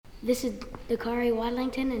This is Dakari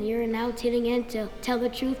Wadlington, and you're now tuning in to Tell the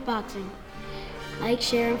Truth Boxing. Like,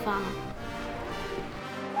 share, and follow.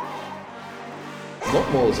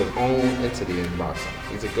 Momo is an own entity in boxing.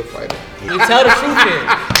 He's a good fighter. You tell the truth here.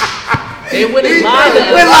 They wouldn't lie to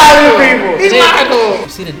us. We lie to people. He's lying to him. You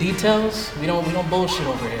see the details? We don't bullshit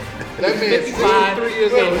over here. That man's 55 63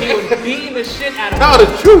 years old. and he was beating the shit out of Tell him.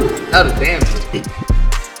 the truth. Tell the damn truth.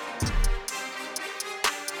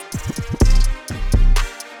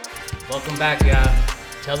 Welcome back, y'all.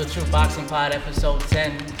 Tell the Truth Boxing Pod, episode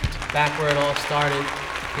 10. Back where it all started.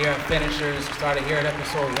 Here at Finishers. Started here at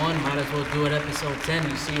episode 1. Might as well do it episode 10.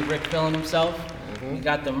 You see Rick feeling himself. You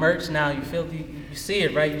got the merch now. You feel you see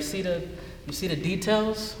it, right? You see the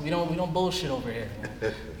details. We don't bullshit over here.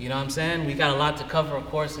 Man. You know what I'm saying? We got a lot to cover. Of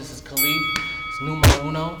course, this is Khalif. It's numero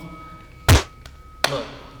uno. Look,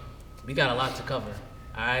 we got a lot to cover.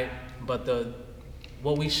 All right, but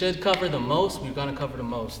what we should cover the most, we're gonna cover the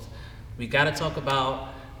most. We got to talk about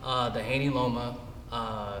the Haney Loma.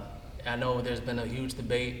 I know there's been a huge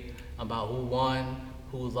debate about who won,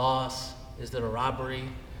 who lost, is there a robbery?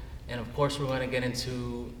 And of course we're going to get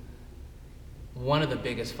into one of the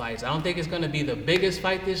biggest fights. I don't think it's going to be the biggest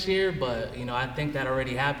fight this year, but I think that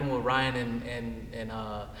already happened with Ryan and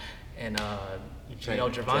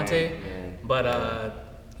Gervonta. But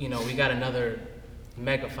we got another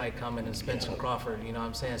mega fight coming in Spencer Crawford, you know what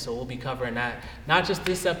I'm saying? So we'll be covering that, not just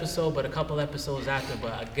this episode, but a couple episodes after.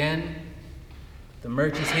 But again, the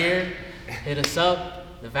merch is here. Hit us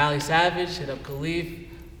up. The Valley Savage, hit up Khalif,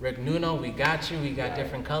 Rick Nuno, we got you. We got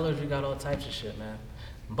different colors. We got all types of shit, man.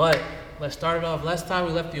 But let's start it off. Last time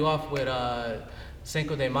we left you off with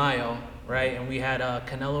Cinco de Mayo, right? And we had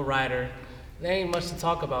Canelo Ryder. There ain't much to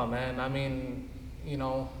talk about, man. I mean,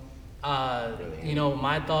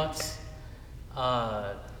 my thoughts.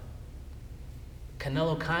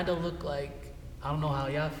 Canelo kind of looked like, I don't know how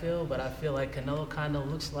y'all feel, but I feel like Canelo kind of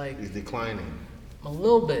looks like He's declining. a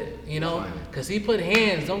little bit, because he put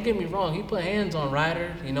hands, don't get me wrong, he put hands on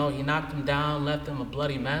Ryder, he knocked him down, left him a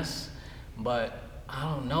bloody mess, but I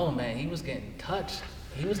don't know, man, he was getting touched.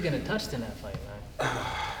 He was getting touched in that fight, man.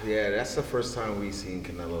 Yeah, that's the first time we've seen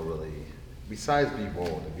Canelo really, besides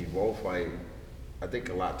Bivol, the Bivol fight, I think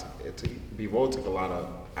Bivol took a lot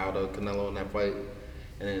out of Canelo in that fight,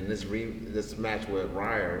 and then this match with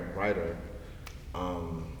Ryder,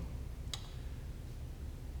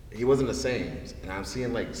 he wasn't the same. And I'm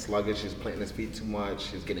seeing like sluggish. He's planting his feet too much.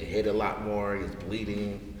 He's getting hit a lot more. He's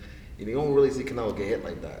bleeding. And you don't really see Canelo get hit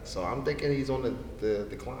like that. So I'm thinking he's on the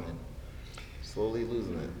decline, slowly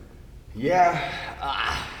losing it. Yeah,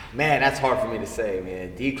 man, that's hard for me to say,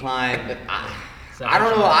 man. Decline. I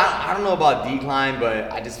don't know. I don't know about decline,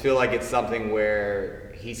 but I just feel like it's something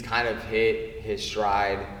where he's kind of hit his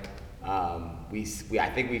stride. I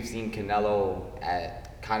think we've seen Canelo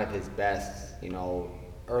at kind of his best,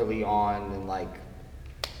 early on in like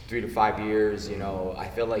 3 to 5 years. I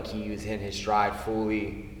feel like he was in his stride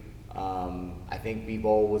fully. I think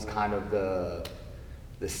Bivol was kind of the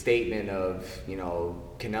statement of,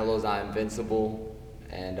 Canelo's not invincible,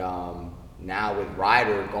 and now with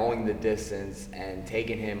Ryder going the distance and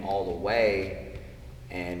taking him all the way,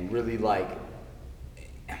 and really like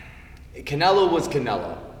Canelo was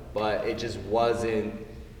Canelo, but it just wasn't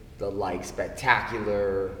the like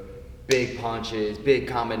spectacular big punches, big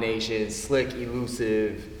combinations, slick,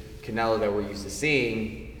 elusive Canelo that we're used to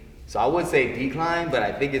seeing. So I would say decline, but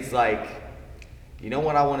I think it's like,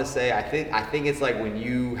 what I want to say? I think it's like when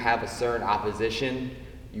you have a certain opposition,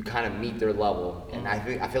 you kind of meet their level, and I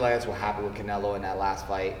feel like that's what happened with Canelo in that last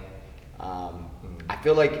fight. I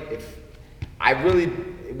feel like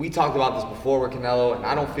we talked about this before with Canelo, and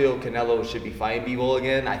I don't feel Canelo should be fighting Bivol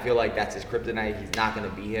again. I feel like that's his kryptonite. He's not going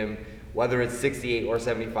to beat him. Whether it's 68 or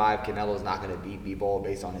 75, Canelo's not going to beat Bivol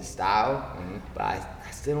based on his style. But I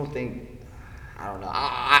still don't think, I don't know.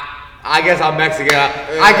 I guess I'm Mexican.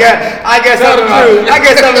 I guess I'm in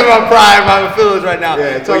my prime. I'm in Phillies right now.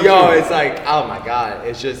 Yeah, but it's like, oh my God.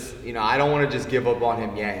 It's just, I don't want to just give up on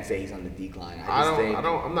him yet and say he's on the decline.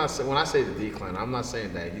 I'm not saying, when I say the decline, I'm not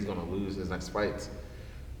saying that he's gonna lose his next fights,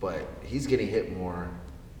 but he's getting hit more.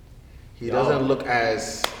 He doesn't look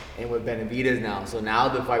as. And with Benavidez now, so now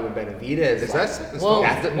the fight with Benavidez is that set in stone?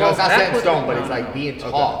 It's not set in stone, but it's like being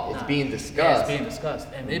talked. It's being discussed. Yeah, it's being discussed,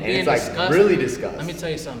 and it's like really discussed. Let me tell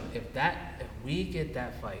you something. If we get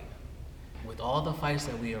that fight, with all the fights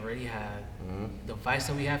that we already had, the fights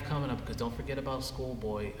that we have coming up, because don't forget about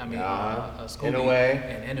Schoolboy.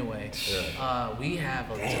 Inoue. And Inoue. We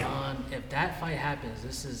have a ton. If that fight happens,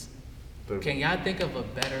 this is. Can y'all think of a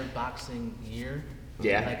better boxing year?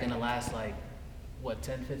 Yeah. Like in the last 10,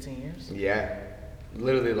 15 years? Yeah.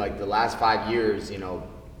 Literally like the last 5 years,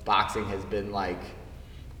 boxing has been like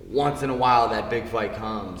once in a while that big fight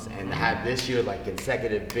comes, and to have this year like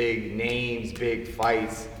consecutive big names, big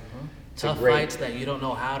fights. Tough fights that you don't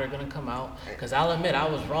know how they're gonna come out. Because I'll admit, I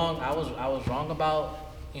was wrong. I was wrong about,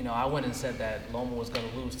 I went and said that Loma was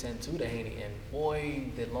gonna lose 10-2 to Haney, and boy,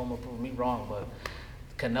 did Loma prove me wrong. But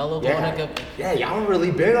Canelo going against. Yeah, y'all were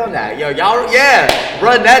really big on that. Yo,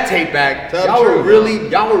 run that tape back. Y'all were really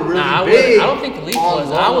big. I don't think the leak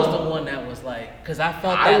was. I was the one that was like, because I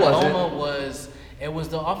felt that Loma was. It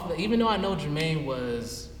was even though I know Jermaine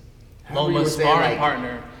was Loma's sparring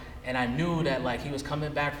partner. And I knew that like he was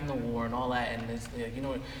coming back from the war and all that, and it's,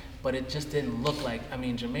 but it just didn't look like. I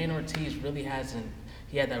mean, Jermaine Ortiz really hasn't.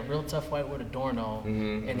 He had that real tough fight with Adorno,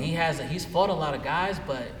 and he's fought a lot of guys,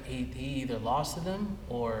 but he either lost to them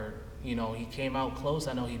or he came out close.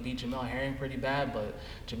 I know he beat Jamel Herring pretty bad, but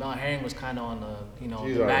Jamel Herring was kind of on the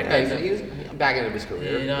the back end. He was back end of his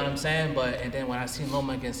career. You know what I'm saying? And then when I seen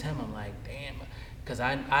Loma against him, I'm like, damn. Because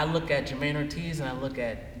I look at Jermaine Ortiz and I look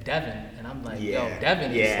at Devin, and I'm like,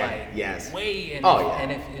 Devin is like way.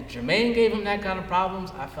 And if Jermaine gave him that kind of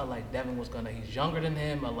problems, I felt like Devin was he's younger than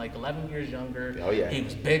him, like 11 years younger. Oh, yeah. He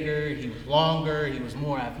was bigger, he was longer, he was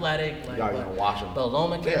more athletic. Like, y'all gonna watch him. But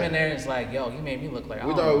Loma came in there and it's like, he made me look like,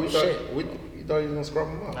 We thought he was gonna scrub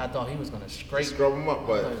him up. I thought he was going to scrape him up,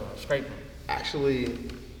 but scrape him. Actually,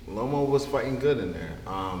 Loma was fighting good in there.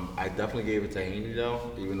 I definitely gave it to Haney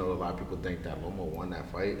though, even though a lot of people think that Loma won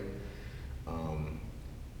that fight.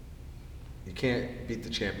 You can't beat the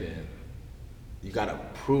champion. You gotta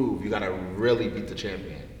really beat the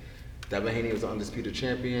champion. Devin Haney was the undisputed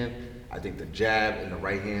champion. I think the jab and the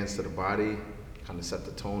right hands to the body kind of set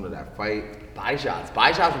the tone of that fight. Body shots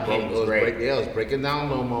from Haney was great. It was breaking down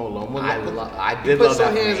Loma. I did love that. Put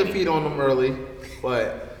some hands and feet on him early,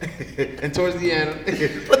 but and towards the end,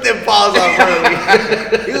 put them paws on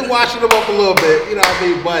early. He was washing them up a little bit, you know what I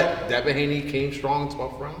mean? But Devin Haney came strong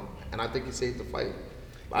 12th round, and I think he saved the fight.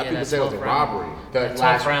 A lot of people say it was a robbery. That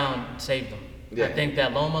 12th round saved him. Yeah. I think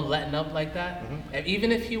that Loma letting up like that, and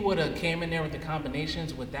even if he would have came in there with the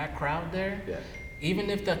combinations with that crowd there, even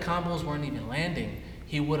if the combos weren't even landing,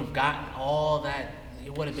 he would have gotten all that.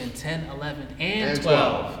 It would have been 10, 11, and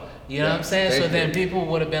 12. You know what I'm saying? So then people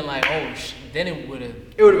would have been like, then it would have.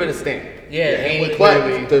 It would have been a stamp. Yeah.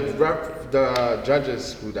 But the judges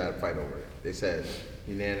screwed that fight over. They said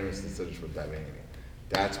unanimous decision for Devin Haney.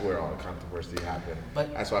 That's where all the controversy happened.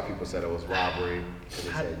 But that's why people said it was robbery, because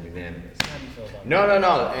they said unanimous. How do you feel about that?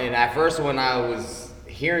 No. And at first when I was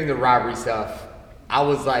hearing the robbery stuff, I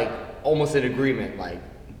was like almost in agreement,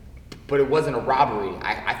 but it wasn't a robbery.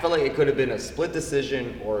 I feel like it could have been a split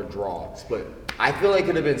decision or a draw. Split. I feel like it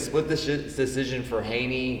could have been split decision for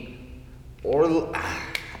Haney, or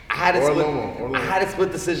I had a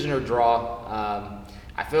split decision or draw.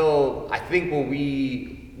 I think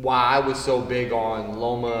why I was so big on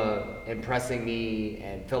Loma impressing me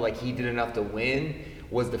and felt like he did enough to win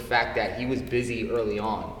was the fact that he was busy early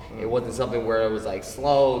on. It wasn't something where it was like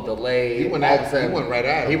slow, delayed. He went right at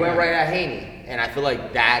him. He went right at Haney. And I feel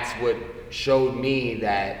like that's what showed me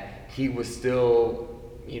that he was still,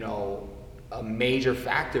 a major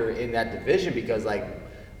factor in that division, because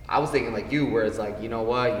I was thinking like you, where it's like, he's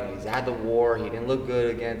had the war, he didn't look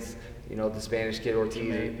good against the Spanish kid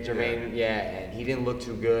Ortiz, Jermaine, and he didn't look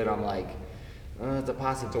too good. I'm like, it's a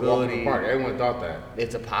possibility. Everyone thought that.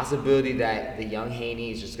 It's a possibility that the young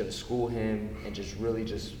Haney is just going to school him and just really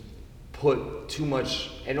just put too much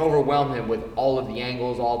and overwhelm him with all of the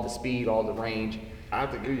angles, all the speed, all the range. I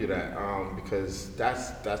have to give you that because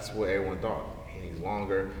that's what everyone thought. Haney's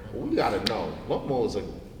longer. But we got to know, Loma is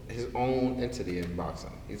his own entity in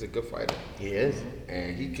boxing. He's a good fighter. He is.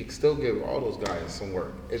 And he could still give all those guys some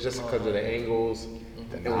work. It's just because of the angles.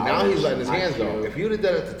 And now he's letting his hands go. If he would have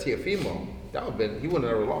done it to Teofimo, he would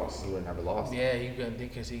have never lost. He would have never lost. Yeah, he couldn't,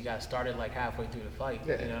 because he got started like halfway through the fight.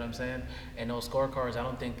 Yeah. You know what I'm saying? And those scorecards, I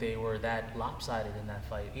don't think they were that lopsided in that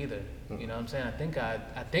fight either. You know what I'm saying? I think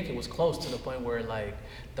it was close to the point where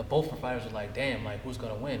both fighters were like, damn, who's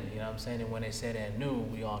gonna win? You know what I'm saying? And when they said and knew,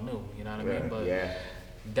 we all knew. You know what I mean? But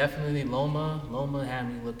definitely Loma had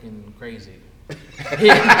me looking crazy. I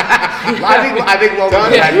think Loma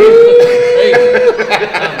had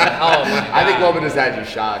I think Loma just had you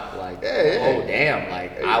shocked. Oh damn!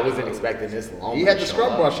 I wasn't expecting this Loma. He had the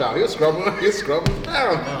scrub brush out. He was scrubbing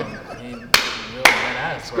down.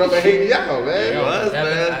 Scrubbing Haney out, man. He was,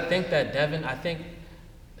 man. I think that Devin.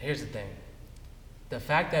 Here's the thing: the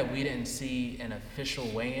fact that we didn't see an official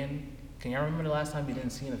weigh-in. Can y'all remember the last time you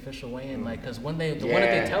didn't see an official weigh-in? Because the one that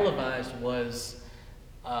they televised was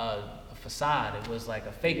a facade. It was like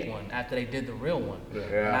a fake one after they did the real one. Yeah.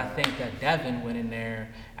 And I think that Devin went in there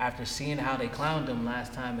after seeing how they clowned him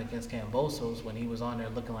last time against Kambosos when he was on there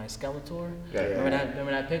looking like Skeletor. Yeah.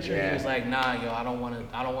 Remember that picture? Yeah. He was like, nah, yo, I don't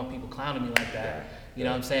want people clowning me like that. You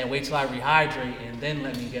know what I'm saying? Wait till I rehydrate and then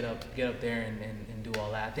let me get up there and do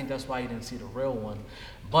all that. I think that's why you didn't see the real one.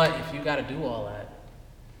 But if you got to do all that,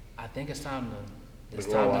 I think it's time to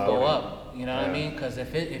go up. You know what I mean? Because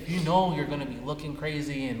if you know you're gonna be looking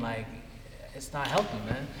crazy and like, it's not healthy,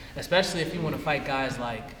 man. Especially if you want to fight guys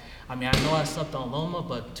like, I mean, I know I slept on Loma,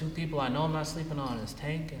 but two people I know I'm not sleeping on is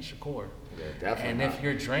Tank and Shakur. Yeah, definitely. And if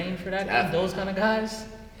you're drained for that, Definitely. those kind of guys,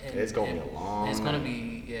 It's gonna be a long It's gonna night.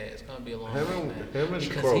 be a long Him night, and- man. him and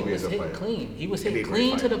Because Shakur he will be a was good hitting fight. clean. He was It'd be hitting a great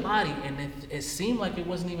clean to fight. the body, and it seemed like it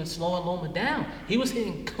wasn't even slowing Loma down. He was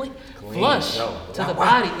hitting clean. Flush No. to the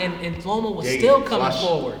Wow. body, and Loma was Digging, still coming flush.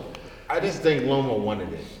 forward. I just think Loma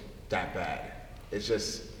wanted it that bad. It's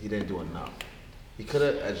just he didn't do enough. He could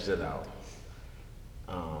have edged it out.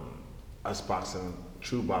 Us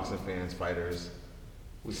true boxing fans, fighters,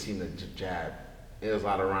 we've seen the jab. There's a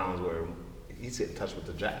lot of rounds where he's hitting touch with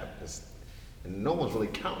the jab. And no one's really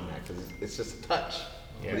counting that because it's just a touch.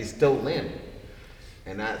 Yeah. But he's still landing.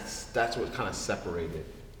 And that's what kind of separated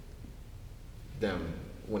them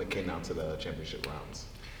when it came down to the championship rounds.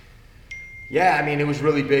 Yeah, I mean, it was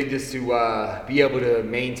really big just to be able to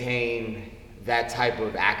maintain that type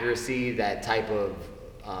of accuracy, that type of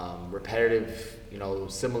repetitive,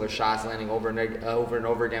 similar shots landing over and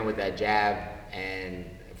over again with that jab. And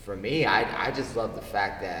for me, I just love the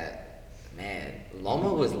fact that, man,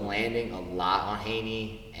 Loma was landing a lot on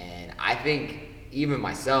Haney, and I think even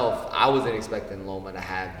myself, I wasn't expecting Loma to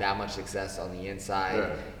have that much success on the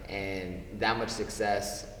inside and that much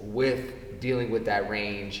success with dealing with that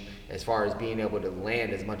range as far as being able to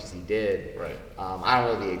land as much as he did. Right. I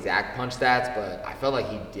don't know the exact punch stats, but I felt like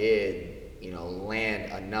he did,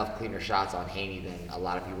 land enough cleaner shots on Haney than a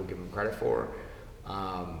lot of people give him credit for.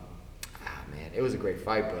 Man, it was a great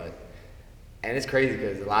fight, and it's crazy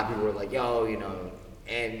because a lot of people were like, yo,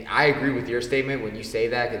 and I agree with your statement when you say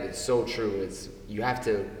that because it's so true. You have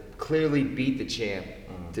to clearly beat the champ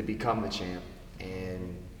to become the champ,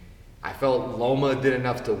 and I felt Loma did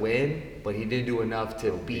enough to win, but he didn't do enough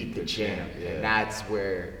to beat the champ, yeah. and that's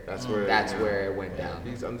where it went down.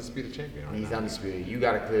 He's undisputed champion right He's now. undisputed. You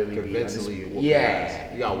gotta clearly be Convincingly undisputed. whoop Yeah,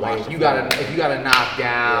 ass. You gotta watch Like, the if fight. you got a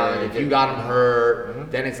knockdown, Yeah, if yeah. you got him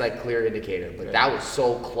hurt, then it's like clear indicator. But that was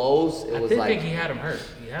so close. It I was did like, think he had him hurt.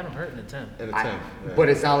 He had him hurt in the 10th. In the I- 10th. Yeah. but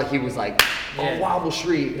it's not like he was like Yeah. on Wobble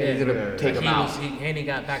Street and he's gonna Yeah. take him out. Haney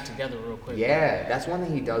got back together real quick. Yeah, that's one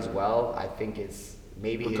thing he does well. I think it's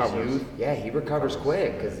maybe Recovers. his youth. Yeah, he recovers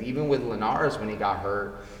quick because even with Linares when he got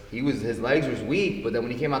hurt, his legs was weak, but then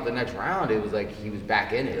when he came out the next round, it was like he was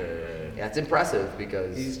back in it. Yeah. That's impressive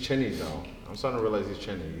because He's chinny though. I'm starting to realize he's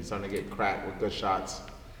chinny. He's starting to get cracked with good shots.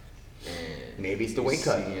 And maybe it's the weight you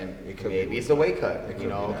cut. see him- it could be Maybe it's the weight cut. It could You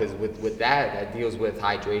know, be that. because with that deals with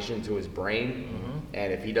hydration to his brain,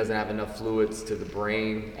 and if he doesn't have enough fluids to the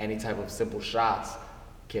brain, any type of simple shots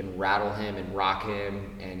can rattle him and rock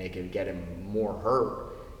him, and it can get him more hurt.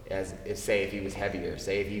 Say if he was heavier,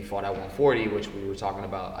 say if he fought at 140, which we were talking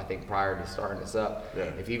about, I think prior to starting this up. Yeah.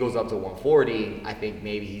 If he goes up to 140, I think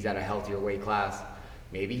maybe he's at a healthier weight class.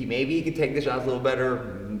 Maybe he could take the shots a little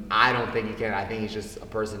better. I don't think he can. I think he's just a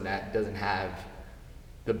person that doesn't have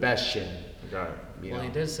the best chin. Got it. You Well, know?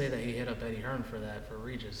 he did say that he hit up Eddie Hearn for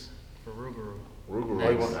Regis, for Rougarou.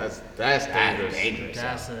 Ruguru, that's dangerous. dangerous.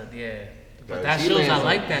 That's yeah. But Guys, that he shows I lands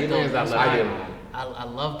like on- that he though. lands that That's left why hand. I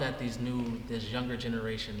love that this younger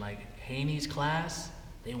generation, like Haney's class,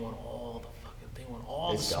 they want all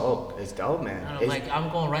the It's smoke. dope. It's dope, man. And I'm It's- like, I'm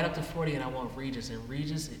going right up to 40 and I want Regis. And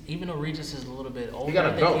Regis, even though Regis is a little bit older, got a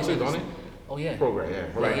I think belt he's too, in don't his- he? Oh yeah. Program, yeah. Yeah,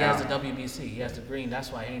 Right he now. has the WBC. He has the green.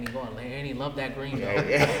 That's why Haney going. Like, Haney loved that green belt.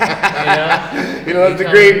 yeah. You You know, it's the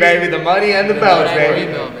green, baby. The money and the belt, belts, that baby.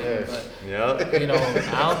 green belt, baby. Yeah. But you know,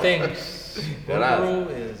 I don't think That Rougarou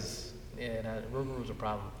is. Yeah, that Rougarou's a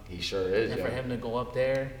problem. He sure is, And yo. for him to go up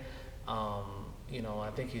there, I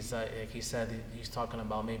think he's like he said he's talking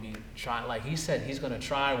about maybe try. Like he said he's gonna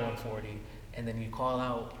try 140, and then you call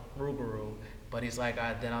out Rougarou. But he's like,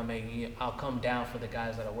 I'll come down for the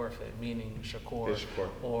guys that are worth it, meaning Shakur, Yeah, Shakur.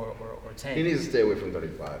 or Tank. He needs to stay away from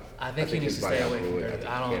 35. I think he needs his to stay body away from fluid. 30. think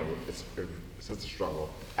I he don't- can't- It's just a struggle.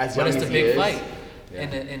 As But young it's as the he big is, fight. Yeah.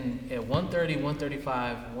 And at 130,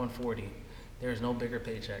 135, 140, there is no bigger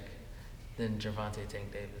paycheck than Gervonta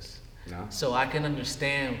Tank Davis. No. So I can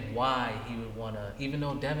understand why he would want to, even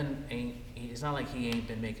though Devin it's not like he ain't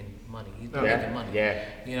been making money. He's been Yeah, making money. yeah.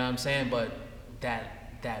 You know what I'm saying? But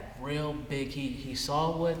that that real big. He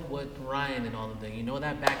saw what Ryan and all of them. You know,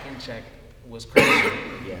 that back end check was crazy.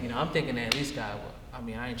 Yeah. You know, I'm thinking they at least got. I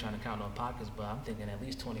mean, I ain't trying to count on pockets, but I'm thinking at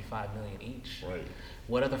least 25 million each. Right.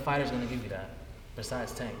 What other fighter's gonna give you that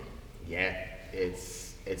besides Tank? Yeah,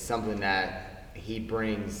 it's something that he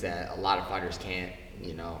brings that a lot of fighters can't.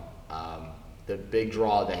 You know, the big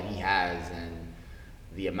draw that he has and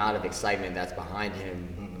the amount of excitement that's behind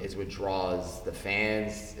him is what draws the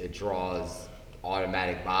fans. It draws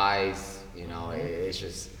automatic buys. You know, it's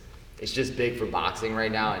just big for boxing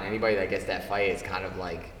right now. And anybody that gets that fight, it's kind of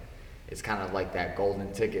like that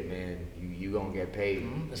golden ticket, man. You gonna get paid.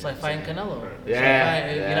 It's like fighting Canelo. It's Yeah,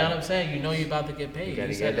 like yeah. You know what I'm saying? You know you're about to get paid. You gotta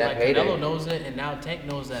He said get that like payday. Canelo knows it, and now Tank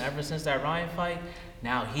knows that ever since that Ryan fight,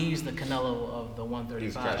 now he's the Canelo of the 135.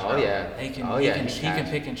 He's cashed Oh yeah. He can, Oh he yeah. can, he's he can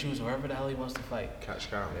cashed. pick and choose whoever the hell he wants to fight. Catch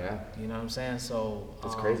cow. Yeah. You know what I'm saying? So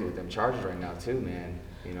It's crazy with them charges right now too, man.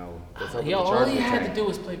 You know, what's up with Yo, the all charges? he had to Tank? do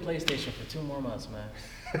was play PlayStation for 2 more months, man.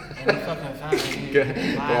 And he fucking found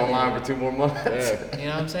it. Go online for 2 more months. You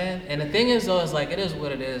know what I'm saying? And the thing is, though, is like it is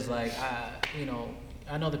what it is. Like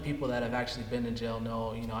I know the people that have actually been in jail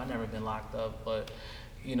know. You know, I've never been locked up, but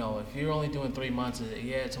you know, if you're only doing 3 months,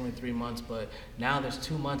 yeah, it's only 3 months. But now there's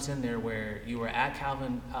 2 months in there where you were at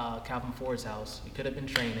Calvin Ford's house. You could have been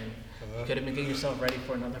training. You could have been getting yourself ready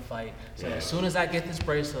for another fight. So as soon as I get this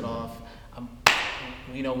bracelet off,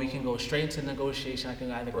 we can go straight into negotiation. I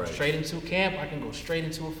can either go straight into camp, or I can go straight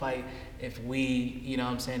into a fight. If we, you know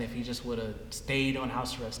what I'm saying, if he just would have stayed on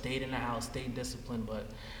house arrest, stayed in the house, stayed disciplined. But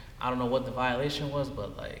I don't know what the violation was,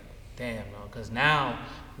 but like, damn, no. Because now,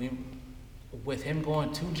 with him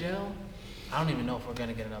going to jail, I don't even know if we're going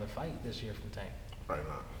to get another fight this year from Tank. Right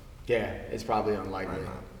now. Yeah, it's probably unlikely. Right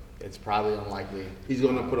now. It's probably unlikely. He's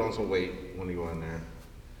gonna put on some weight when he go in there.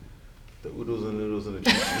 The oodles and noodles and the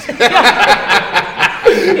juices.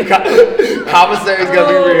 Commissary's gonna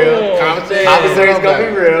be real. Commissary's gonna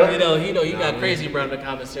be real. You know, you got crazy bro in the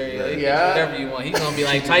commissary. Yo. He Yeah. can do whatever you want. He's gonna be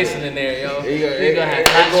like Tyson in there, yo. He He's gonna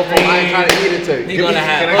have go from I ain't trying to eat it to He give me- gonna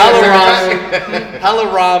have can I Hella get ramen, hella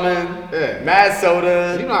ramen, Yeah. mad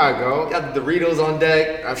soda. You know how I go. Got the Doritos on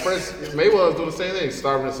deck. At first, Mayweather was doing the same thing,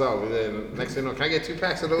 starving himself. And then next thing you know, can I get 2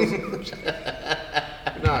 packs of those? You know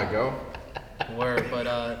how I go. Word, but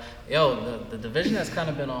the division has kind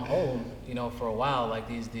of been on hold, you know, for a while. Like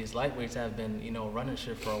these lightweights have been, you know, running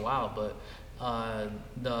shit for a while, but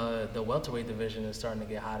the welterweight division is starting to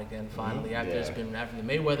get hot again finally. After the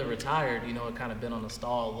Mayweather retired, you know, it kind of been on the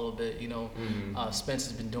stall a little bit. You know, Spence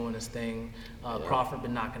has been doing his thing. Crawford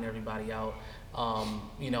been knocking everybody out.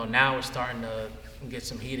 You know, now we're starting to get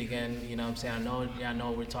some heat again. You know what I'm saying? I know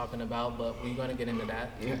what we're talking about, but we're going to get into that.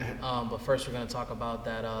 But first we're going to talk about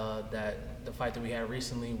the fight that we had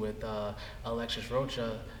recently with Alexis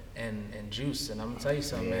Rocha and Juice. And I'm going to tell you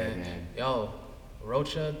something, man. Yo,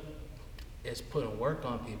 Rocha is putting work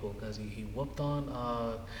on people because he whooped on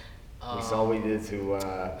We saw what he did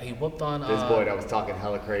to he whooped on this boy that was talking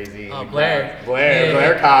hella crazy. Blair.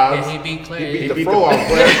 Blair Cobbs. Yeah, he beat Claire. He beat the fro off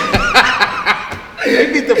Blair.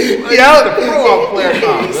 He beat the fro off Blair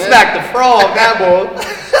Cobbs, He man. smacked the fro off that boy.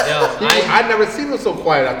 Yo, I'd never seen him so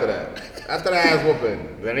quiet after that. After that ass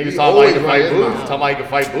whooping. Then he was talking about he could always fight run his boots. mouth. Talking about he could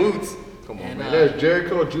fight boots. Come on, And, man. There's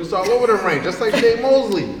Jericho Juice all over the ring, just like Jay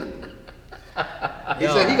Mosley. He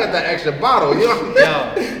said he got that extra bottle, you know?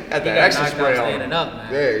 Had that extra spray on. Standing up,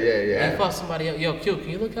 man. Yeah. And he fought somebody else. Yo, Q, can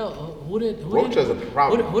you look out? Rocha's a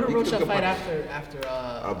problem. Who did He took Rocha the fight punches.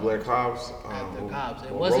 after Blair Cobbs. Cobbs?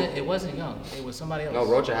 It well, wasn't Young. It was somebody else. No,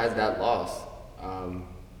 Rocha has that loss.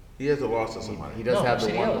 He has a loss to somebody. He does have the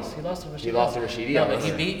Rashidi one. Ellis. He lost to Rashidi. He lost to Rashidi No, but Ellis.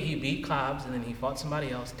 he beat Cobbs and then he fought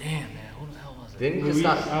somebody else. Damn, man, who the hell was it? Didn't Luis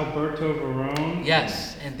Costa- Alberto Varone.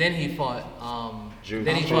 Yes, and then he fought Juice.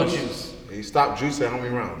 Then he fought Juice. He stopped Juice at how many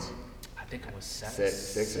rounds? I think it was six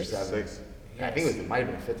or seven. 6. I think it might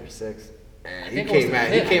have been 5th or 6th. And I he think it was came the at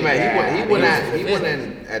fifth. he Yeah, went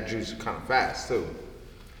in at Juice kind of fast too.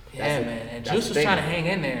 Yeah, man. And that's Juice the was thing. trying to hang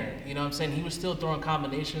in there. You know what I'm saying? He was still throwing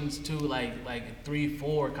combinations too, like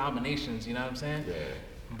 3-4 combinations. You know what I'm saying? Yeah.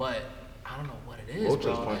 But I don't know what it is, Rocha's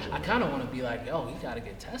bro. punching, I man. kind of want to be like, yo, he got to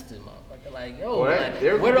get tested, motherfucker. Like, yo, Well, like,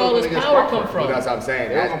 they're where did all gonna this put him power against come Crawford. from? But that's what I'm saying.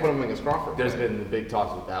 They were gonna put him against Crawford. There's but been the big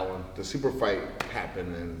talks with that one. the super fight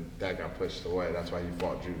happened and that got pushed away. That's why he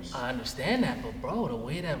fought Juice. I understand that, but bro, the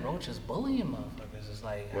way that Roach is bullying motherfuckers is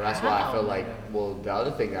like, Well, that's why I how, feel like, man? well, the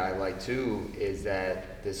other thing that I like too is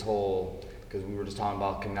that this whole, because we were just talking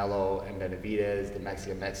about Canelo and Benavidez, the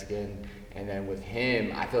Mexican, and then with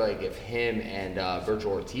him, I feel like if him and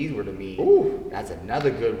Virgil Ortiz were to meet, Ooh. that's another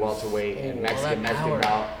good welterweight and Ooh, all Mexican that power.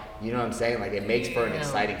 bout. You know what I'm saying? Like it makes for an Yeah.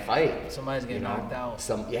 exciting fight. Somebody's getting you know? knocked out.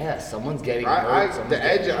 Someone's getting I hurt. someone's the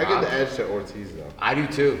edge. getting I give the dropped. edge to Ortiz though. I do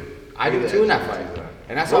too. I give do the too in edge that to fight. Ortiz,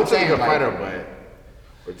 And that's what I'm Rocha's saying. a good like- fighter,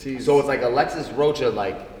 but Ortiz. So it's like Alexis Rocha,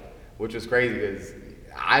 like, which was crazy because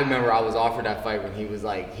I remember I was offered that fight when he was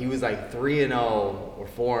like 3-0 or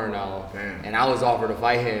 4-0, Damn. and I was offered to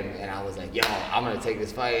fight him, and I was like, yo, I'm gonna take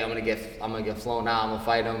this fight. I'm gonna get flown out. I'm gonna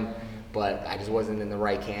fight him, but I just wasn't in the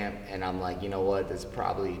right camp, and I'm like, you know what? This is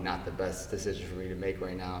probably not the best decision for me to make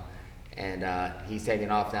right now, and he's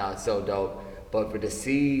taking off now. It's so dope. But to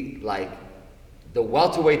see like the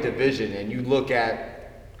welterweight division, and you look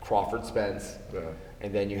at Crawford Spence. Yeah.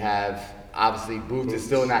 And then you have obviously Boots is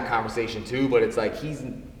still in that conversation too, but it's like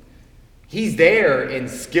he's there in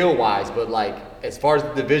skill wise, but like as far as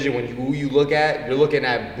the division, who you look at, you're looking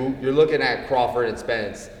at Crawford and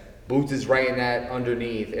Spence. Boots is right in that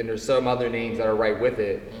underneath, and there's some other names that are right with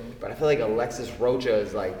it. But I feel like Alexis Rocha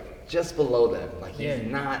is like just below them. Like he's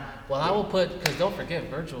not. Well, I will put, because don't forget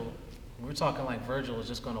Virgil. We're talking like Virgil is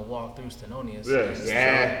just gonna walk through Stenonius.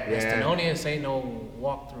 Yeah. And Stenonius ain't no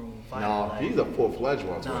walk-through fighter. No, like, he's a full-fledged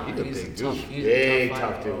one. nah, He's a he's big a tough, dude. he's Big, a tough,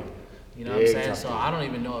 tough fighter, bro. dude. You know what I'm Big, saying? tough So dude. I don't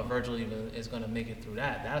even know if Virgil even is gonna make it through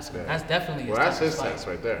that. That's Yeah. definitely his Well, that's toughest his fight. test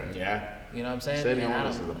right there. Yeah. You know what I'm saying? Stanley And I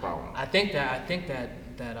Holmes don't- is a problem. I think that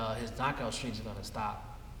his knockout streak is gonna stop.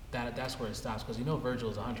 That's where it stops because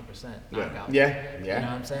Virgil is 100% Yeah. knockout. Yeah. You know Yeah. what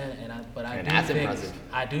I'm saying? And And that's impressive.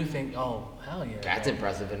 I do think. Oh hell yeah. That's bro.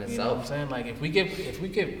 impressive in You know what I'm itself. saying? Like if we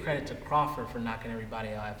give credit to Crawford for knocking everybody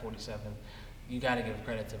out at 47, you got to give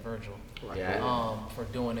credit to Virgil. Yeah. For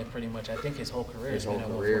doing it pretty much. I think his whole career. His has whole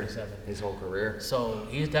been at career. 147. His whole career. So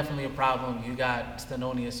he's definitely a problem. You got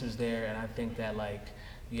Stenonius who's there, and I think that like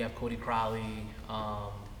you have Cody Crowley.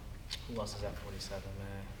 Who else is at 47, man?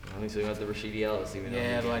 I mean, so you got the Rashidi Ellis, even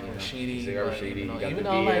Yeah, though like you know, Rashidi. you got but Rashidi, even you though, got even the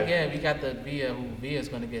though like Villa. we got the Villa, who Villa's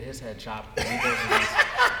gonna get his head chopped. When he goes against,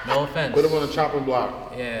 no offense. Put him on the chopping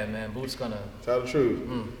block. Yeah, man, Boots gonna. Tell the truth.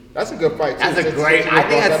 That's a good fight too. That's a Since great- you I think brought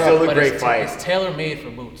that's that still up. a But great it's, fight. it's tailor made for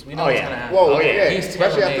Boots. We know Oh, what's yeah. gonna happen. Whoa, Oh, yeah. yeah, He's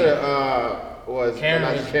especially tailor-made. after Karen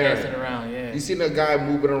not was Karen. dancing around. Yeah. You seen the guy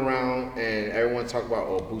moving around, and everyone talk about,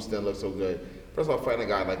 oh, Boots didn't look so good. First of all, fighting a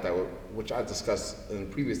guy like that, which I discussed in the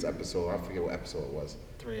previous episode, I forget what episode it was.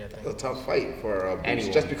 3, I It's a think. tough fight for Boots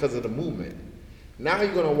Anyone. just because of the movement. Now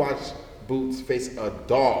you're gonna watch Boots face a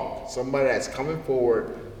dog, somebody that's coming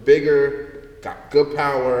forward, bigger, got good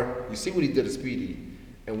power. You see what he did to Speedy,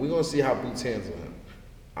 and we're gonna see how Boots handles him.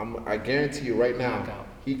 I guarantee you right now, Knockout.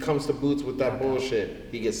 he comes to Boots with that Knockout. bullshit,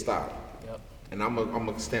 he gets stopped. Yep. And I'm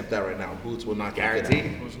gonna stamp that right now. Boots will not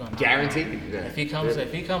Guaranteed. Boots gonna knock Guaranteed. him Yeah. out.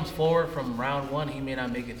 If he comes forward from round 1, he may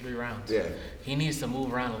not make it 3 rounds. Yeah. He needs to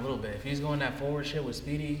move around a little bit. If he's going that forward shit with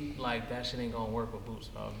Speedy, like that shit ain't gonna work with Boots.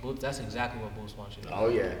 Boots, that's exactly what Boots wants you to do. Oh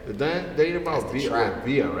yeah. But then they about That's the Villa, trap.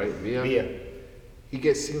 Villa, right? Villa. Villa.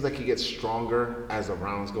 Seems like he gets stronger as the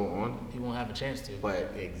rounds go on. He won't have a chance to. But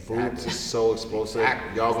Exactly. Boots is so explosive.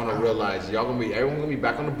 Exactly. Y'all gonna realize everyone gonna be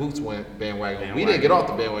back on the Boots bandwagon. We Bandwagon. didn't get off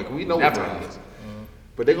the bandwagon. We know what Never. time it is.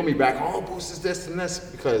 But they're gonna be back. Oh, Boots is this and this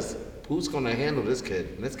because Boots gonna handle this kid.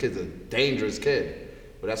 And this kid's a dangerous kid.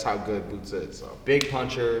 But that's how good Boots is. So Big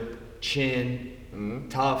puncher, chin,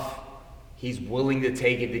 tough. He's willing to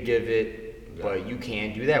take it to give it, but you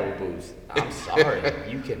can't do that with Boots. I'm sorry,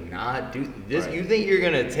 you cannot do this. Right. You think you're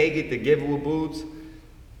gonna take it to give it with Boots?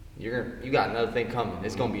 You got another thing coming.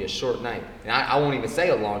 It's gonna be a short night, and I won't even say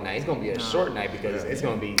a long night. It's gonna be a short night because it's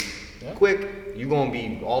gonna be quick. You're gonna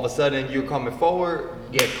be all of a sudden you're coming forward,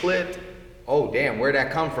 get clipped. Oh damn, where'd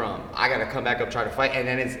that come from? I gotta come back up, try to fight, and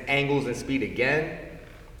then it's angles and speed again.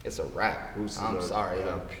 It's a wrap. Boots is I'm sorry, is a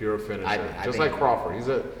yo. pure finisher. I Just think- like Crawford.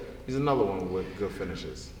 He's another one with good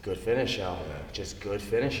finishes. Good finish, yo. Just good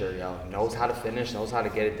finisher, yo. Knows how to finish, knows how to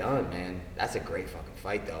get it done, man. That's a great fucking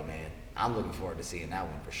fight, though, man. I'm looking forward to seeing that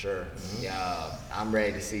one for sure. Yeah, I'm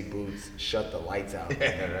ready to see Boots shut the lights out.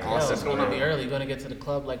 Yo, Awesome. it's gonna be early. You're gonna get to the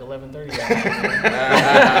club like 11:30.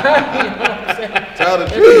 Tell the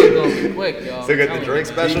It's truth. gonna be quick, y'all. So I'm get the telling drink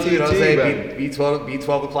you, man. special, you know what I'm GTT, saying? Be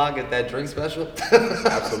 12 o'clock, get that drink special.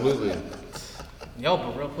 Absolutely. Yo,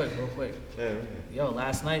 but real quick. Yo,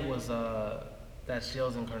 last night was that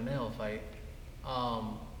Shields and Cornell fight.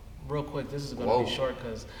 Real quick, this is gonna Whoa. be short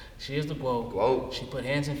because she is the GWO. Whoa. She put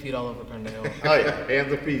hands and feet all over Cornell. Oh yeah.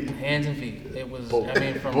 Hands and feet. Hands and feet. It was. But- I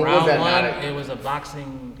mean, from but was round that one, not a- it was a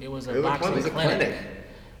boxing. It was a It was a boxing clinic. It was a clinic.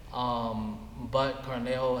 But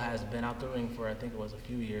Cornell has been out the ring for I think it was a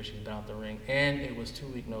few years. She's been out the ring, and it was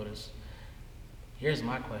 2-week notice. Here's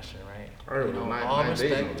my question, right? I heard it was all 9 days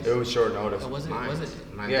respect. notice. It was short notice. Oh, was it? Nine. Was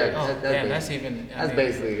it? 9 Yeah. days. Oh, That's damn, big. that's even. I That's mean,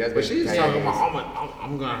 basically. But she's yeah, talking yeah. about,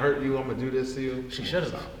 I'm gonna hurt you. I'm gonna do this to you. She should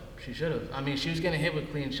have. She should have. I mean, she was getting hit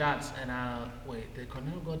with clean shots, and wait, did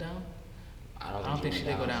Cornell go down? I don't think she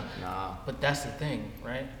did go down. Nah. But that's the thing,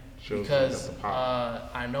 right? She was Because at the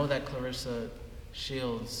pop. I know that Clarissa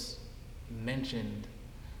Shields mentioned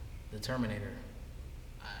the Terminator.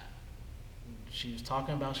 She was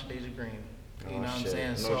talking about Shadeja Green. You know what I'm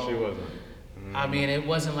saying? No, So, she wasn't. I mean, it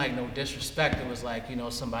wasn't like no disrespect. It was like,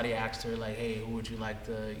 somebody asked her, like, hey, who would you like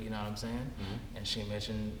to, you know what I'm saying? And she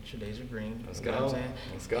mentioned Shadeja Green. Let's you know go. what I'm saying?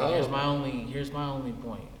 Let's And go. here's my only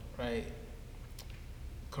point, right?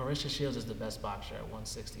 Clarissa Shields is the best boxer at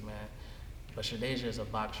 160, man. But Shadeja is a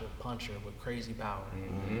boxer puncher with crazy power.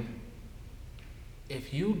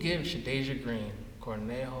 If you give Shadeja Green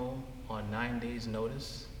Cornejo on 9 days'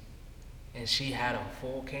 notice, and she had a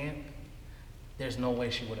full camp, there's no way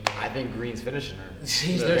she would have made it. I think Green's finishing her.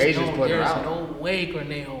 There's putting her out. no way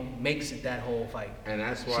Cornejo makes it that whole fight. And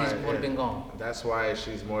that's why She would have been gone. That's why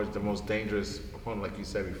she's the most dangerous opponent, like you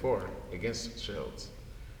said before, against Shields.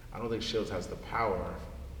 I don't think Shields has the power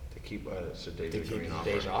to keep Shadeja Green off.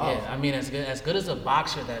 Shadeja her. off. Yeah, I mean, as good as a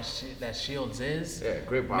boxer that Shields is, Yeah,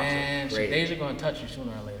 great boxer. man, Great. Shadeja gonna touch you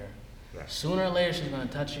sooner or later. Yeah. Sooner or later, she's gonna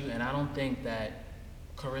touch you, and I don't think that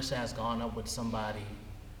Clarissa has gone up with somebody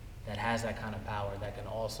that has that kind of power, that can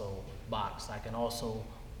also box, I can also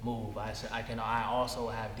move, I also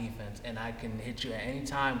have defense, and I can hit you at any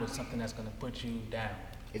time with something that's gonna put you down.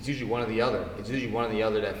 It's usually one or the other. It's usually one or the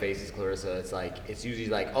other that faces Clarissa. It's usually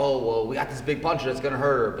like, oh, well, we got this big puncher that's gonna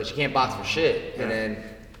hurt her, but she can't box for shit. And then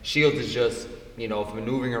Shields is just,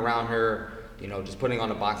 maneuvering around her, just putting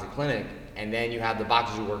on a boxing clinic. And then you have the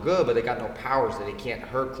boxers who are good, but they got no power, so they can't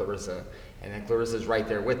hurt Clarissa. And then Clarissa's right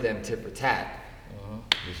there with them, tit for tat.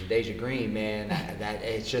 Shadeja Green, man, that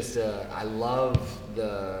it's just I love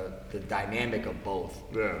the dynamic of both.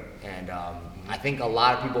 Yeah. And I think a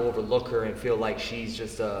lot of people overlook her and feel like she's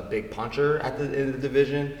just a big puncher in the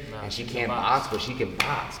division, Nah, and she she's can't a box. box, but she can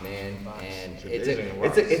box, man. And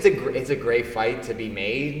Shadeja it's a great fight to be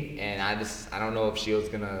made, and I don't know if she's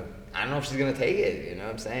gonna take it. You know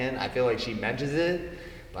what I'm saying? I feel like she mentions it,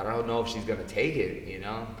 but I don't know if she's gonna take it.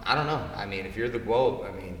 I don't know. I mean, if you're the GWOAT,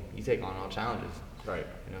 I mean, you take on all challenges. Right.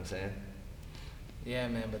 You know what I'm saying? Yeah,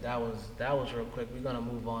 man, but that was real quick. We're gonna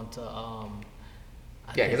move on to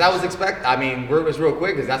Yeah, because I was I mean, it was real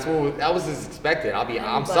quick because that was as expected.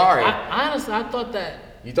 I'm sorry. Honestly, I thought that.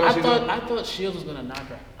 You thought I thought Shields was gonna knock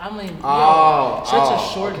her. I mean, Oh, such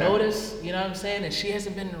a short okay. notice. You know what I'm saying? And she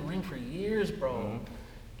hasn't been in the ring for years, bro. Mm-hmm.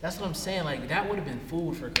 That's what I'm saying. Like that would have been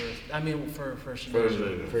food for her. I mean, for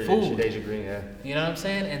Shadeja. For food. Shadeja Green, yeah. You know what I'm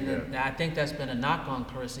saying? And then I think that's been a knock on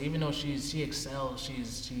Clarissa. Even though she excels,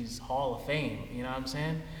 she's Hall of Fame. You know what I'm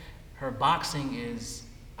saying? Her boxing is.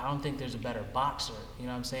 I don't think there's a better boxer. You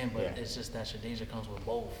know what I'm saying? But Yeah. it's just that Shadeja comes with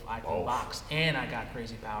both. I can box and I got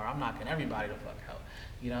crazy power. I'm knocking everybody the fuck out.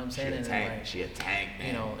 You know what I'm saying? And then, like, She a tank,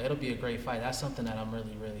 man. it'll be a great fight. That's something that I'm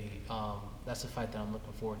really, really. That's a fight that I'm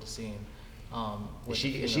looking forward to seeing. Is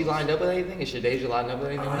she lined up with anything? Is Shadeja lined up with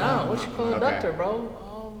anything? No, what you call a Okay. doctor,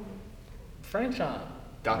 bro? Franchon.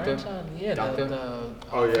 Doctor? Franchon, yeah. Doctor?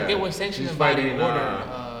 Oh, yeah. I forget what sanction She's body fighting,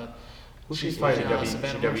 ordered. who's she fighting? Savannah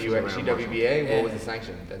Marshall. Savannah WBA? Yeah. What was the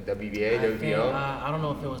sanction? The WBA, I think, WBO? I don't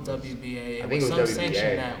know if it was WBA. I think it was some WBA.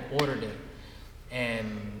 sanction that ordered it, and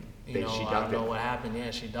She I don't ducked know it. what happened.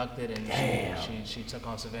 Yeah, she ducked it, and Damn. she took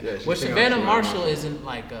on Savannah. Yeah, she Which took on Savannah Savannah Marshall Marshall. isn't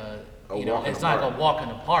like a walk in it's the not park. a walk in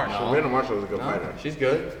the park. Savannah Marshall was a good No, fighter. she's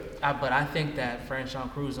good. But I think that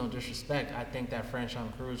Franchon Cruz, no disrespect, I think that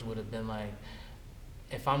Franchon Cruz would have been like,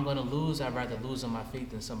 if I'm gonna lose, I'd rather lose on my feet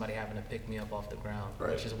than somebody having to pick me up off the ground,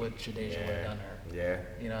 Right. which is what Shadeja would have done her. Yeah.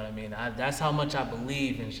 You know what I mean? That's how much I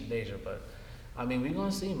believe in Shadeja, but I mean, we're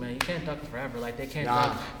gonna see, man. You can't duck it forever. Like they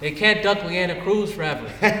can't duck Leanna Cruz forever.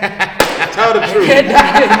 Tell the truth.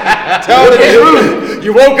 Tell the truth.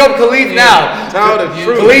 You woke up Khalif now. Tell the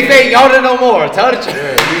truth. Khalif ain't Yoda no more. Tell the truth.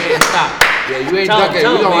 Yeah, Stop. you ain't Tell him, ducking.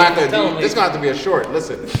 tell We him, gonna man. have to. Tell him, This man. gonna have to be a short.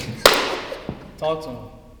 Listen, Talk to him.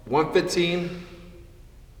 115.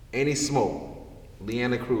 Any smoke.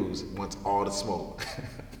 Leanna Cruz wants all the smoke.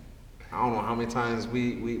 I don't know how many times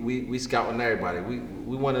we scouting everybody.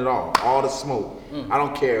 We want it all the smoke. I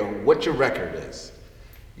don't care what your record is.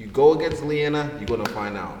 You go against Leanna, you're gonna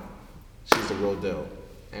find out she's the real deal.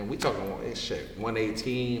 And we talking shit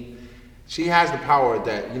 118. She has the power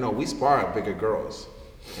that we spar at bigger girls,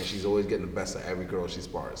 and she's always getting the best of every girl she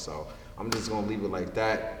spars. So I'm just gonna leave it like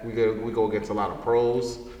that. We go against a lot of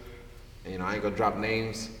pros. And, I ain't gonna drop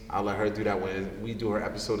names. I'll let her do that when we do her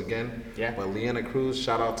episode again. Yeah. But Leanna Cruz,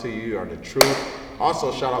 shout out to you. You are the truth.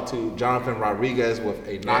 Also, shout out to Jonathan Rodriguez with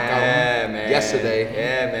a knockout yesterday.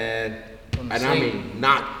 Yeah, man. And I mean,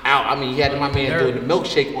 knocked out. I mean, he had my man doing the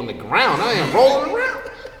milkshake on the ground. I ain't rolling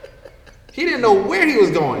around. He didn't know where he was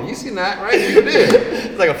going. You seen that, right? You did.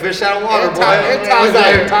 It's like a fish out of water, And boy.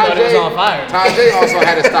 Thought it was on fire. Tajay also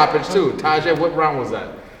had a stoppage too. Tajay, what round was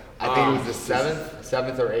that? I think it was the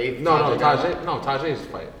seventh or eighth. Tajay's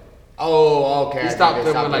fight. Oh, okay. He stopped him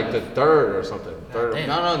in like the third or something. Third. damn.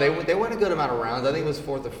 No, they went a good amount of rounds. I think it was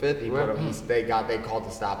fourth or fifth. He put him. They called the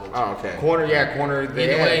stoppage. Oh, okay. Corner. Either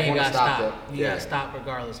way, he got stopped stopped. it. He Yeah. got stopped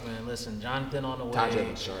regardless, man. Listen, Jonathan on the way. Tajay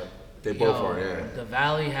was sharp. They both are, yeah. The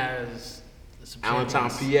Valley has some Allentown,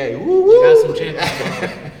 PA. champions. Woo You got woo. some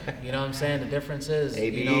champions. You know what I'm saying? The difference is,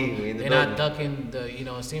 AB, we in the they're not building. ducking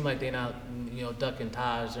the. It seemed like they're not, ducking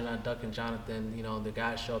Taj. They're not ducking Jonathan. The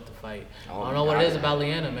guys show up to fight. Oh I don't my know what God, it is man. about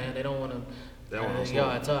Leanna, man. They don't want to. They don't wanna Yo,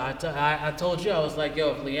 I told you, I was like,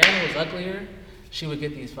 yo, if Leanna was uglier, she would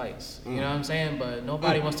get these fights. You know what I'm saying? But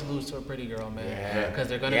nobody wants to lose to a pretty girl, man. Yeah. Because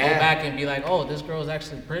they're gonna Yeah. go back and be like, oh, this girl is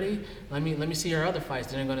actually pretty. Let me see her other fights.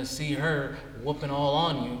 Then they're gonna see her whooping all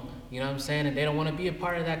on you. You know what I'm saying? And they don't want to be a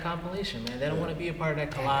part of that compilation, man. They don't want to be a part of that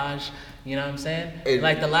collage. You know what I'm saying?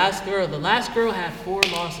 Like the last girl had 4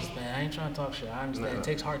 losses, man. I ain't trying to talk shit. I understand. It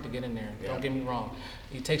takes heart to get in there. Don't get me wrong.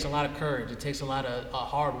 It takes a lot of courage. It takes a lot of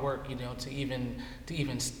hard work, to even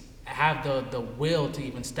have the will to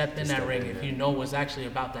even step in that ring if you know what's actually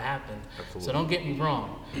about to happen. Absolutely. So don't get me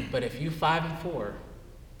wrong. But if you 5-4,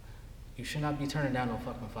 you should not be turning down no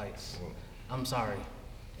fucking fights. I'm sorry.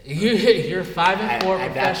 You're 5-4 At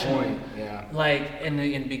that professional. point, yeah. Like in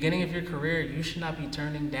the beginning of your career, you should not be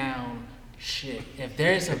turning down shit. If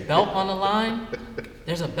there's a belt on the line,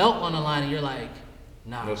 and you're like,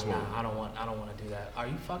 nah, I don't want to do that. Are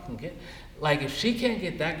you fucking get? Like if she can't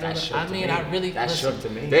get that girl, That's shook to me. I really That's listen. shook to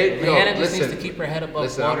me. Leanna just needs to keep her head above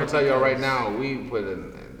Listen, I'm water. gonna tell you right because-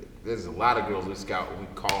 now, there's a lot of girls we scout, we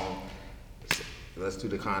call them, let's do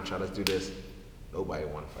the contract, let's do this. Nobody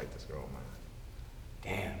want to fight this girl, man.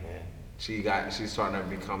 Damn, man. She's starting to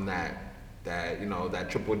become that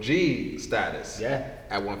Triple G status. Yeah.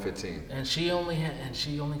 At 115. And she only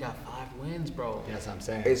got 5 wins, bro. That's what I'm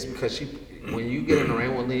saying. It's because when you get in the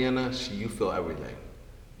ring with Leanna, you feel everything.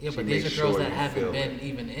 Yeah, She but these makes are girls sure that you haven't feel been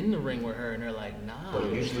even in the ring with her, and they're like, nah.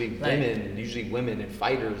 But usually women and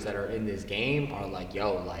fighters that are in this game are like,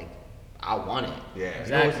 yo, like, I want it. Yeah.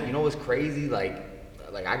 Exactly. You know what's crazy?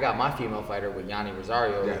 Like I got my female fighter with Yanni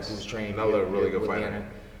Rosario, Yes. who's trained Another with- really good with fighter. Leanna.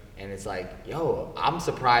 And it's like, yo, I'm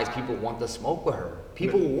surprised people want to smoke with her.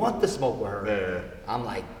 People want to smoke with her. Yeah. I'm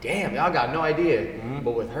like, damn, y'all got no idea. Mm-hmm.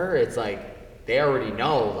 But with her, it's like, they already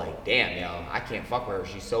know, like, damn, yo, I can't fuck with her.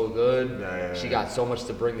 She's so good. Yeah. She got so much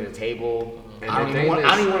to bring to the table. And I don't the even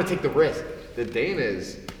thing want is- to take the risk. The thing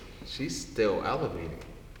is, she's still elevating.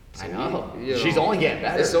 I know. You She's only getting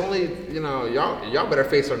better. It's only, y'all better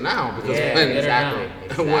face her now because Yeah, when,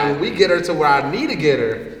 exactly. when we get her to where I need to get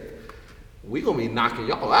her, we gonna be knocking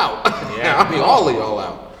y'all out. Yeah. I mean, all of y'all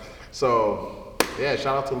out. So, yeah,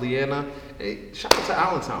 shout out to Leanna. Hey, shout out to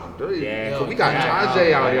Allentown. Yeah. 'Cause we got Yeah.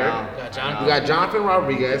 Tajay out I here. know. Got Jonathan. We got Jonathan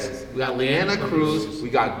Rodriguez. We got Leanna Cruz. We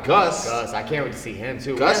got Gus. Gus, I can't wait to see him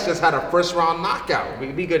too. Gus just had a first round knockout.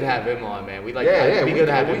 It'd be good to have him on, man. We like Yeah, It'd be we good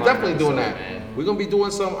to have him on definitely an doing episode, that. man. We're gonna be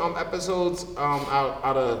doing some episodes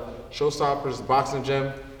out of Showstoppers Boxing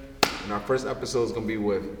Gym, and our first episode is gonna be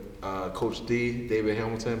with Coach D, David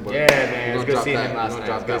Hamilton. But Yeah, man. It was good seeing him last night.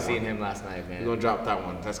 It was good seeing We're him last night, man. gonna drop that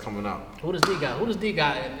one. That's coming up. Who does D got? Who does D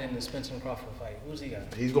got in the Spencer and Crawford fight? Who's he got?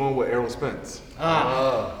 He's going with Errol Spence.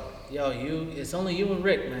 Yo, it's only you and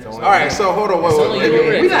Rick, man. All right, so hold on, It's only you and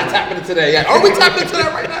Rick. we're not tapping into that yet. Are we tapping into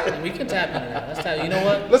that right now? We can tap into that. Let's tap. You know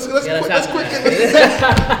what? Let's Yeah, let's tap quick into it.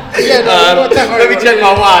 that. Yeah, no, we're gonna tap- Let me check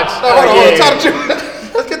my watch. No, hold on, Oh, yeah. tell the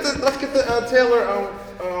truth. Let's get the Taylor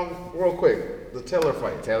real quick. The Taylor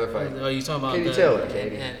fight. Taylor fight. Oh, you talking about Katie the, Taylor.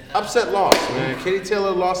 and- Upset loss, man. Katie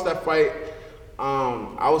Taylor lost that fight.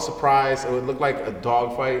 I was surprised. It looked like a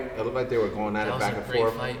dog fight. It looked like they were going at that it was back a and great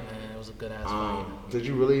forth. fight, man. It was a good ass fight. Did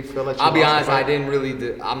you really feel like? I'll be honest, I didn't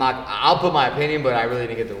really. I'll put my opinion, but I really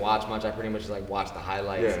didn't get to watch much. I pretty much like watched the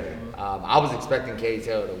highlights. Yeah. I was expecting Katie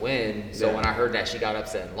Taylor to win, so Yeah. when I heard that she got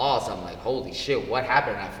upset and lost, I'm like, holy shit, what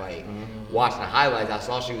happened in that fight? Mm-hmm. Watching the highlights, I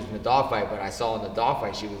saw she was in the dogfight, but I saw in the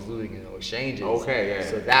dogfight she was losing in the exchanges. Okay, yeah.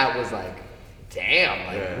 So that was like, damn,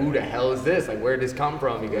 like Yeah. who the hell is this? Like where did this come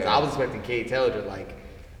from? Because Yeah. I was expecting Katie Taylor to like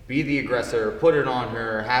be the aggressor, put it on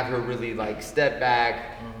her, have her really like step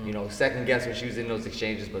back, second guess when she was in those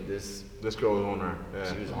exchanges. But this girl was on her.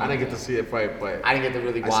 She was Yeah. on I didn't her. get to see it fight, but I didn't get to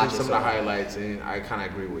really I watch seen it. some so- of the highlights, and I kind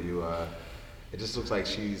of agree with you. It just looks like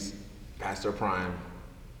she's past her prime.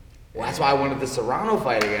 Well, that's why I wanted the Serrano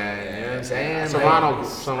fight again. You know what I'm saying? Serrano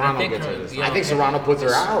I think gets her her- this yeah. time. I think Serrano puts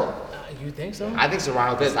her out. You think so? I think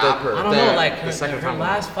Serrano The- could stop her. I don't know, like the her, second her time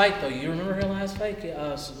last fight though. You remember her last fight?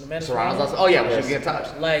 Amanda Serrano's Serrano? lost. Oh yeah, when she was getting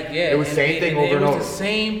touched. Like yeah, It was same thing over and It over. was the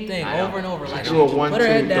same thing I know. over and over. Like threw a she 1, put her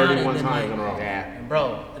 2, head down 31 and then times like, in a row. Yeah. and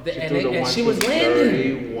bro, She threw the and 1, she 2, was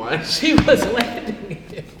landing. 31. She was landing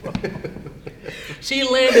it, bro. She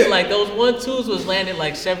landed like those 1-2s was landing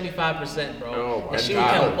like 75%, bro. Oh, my and she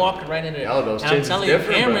God. kept walking right into it. Yo, those And I'm chins is telling you,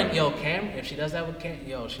 different, bro. Cameron, if she does that with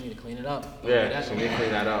Cameron, she need to clean it up. Yeah, she need to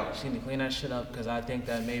clean that up. She need to clean that shit up because I think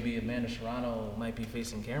that maybe Amanda Serrano might be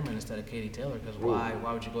facing Cameron instead of Katie Taylor. Because why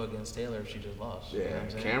would you go against Taylor if she just lost? You know what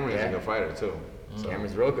I'm saying? Cameron's Yeah. a good fighter too. So.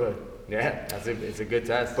 Cameron's real good. Yeah, it's a good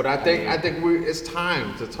test. But I think it's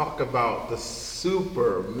time to talk about the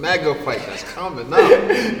super mega fight that's coming up.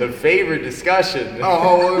 the favorite discussion.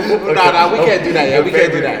 No, we can't do that yet. We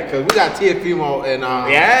can't do that because we got Teofimo and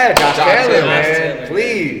Yeah, Josh Taylor, Taylor. man.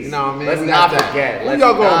 Please. You know what I mean? Let's We not got that. forget. Who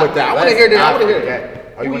y'all going with that? I want to hear that. I want to hear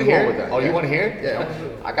that. Oh, you Who want to hear with that? Oh, you want to hear it? Yeah.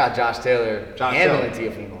 I got Josh Taylor Josh handling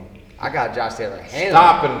Teofimo. I got Josh Taylor handling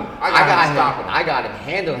Stopping. I got him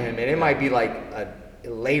handling him, and it might be like a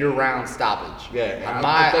later round stoppage. Yeah,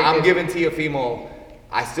 I'm giving Teofimo.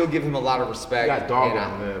 I still give him a lot of respect. You got dog and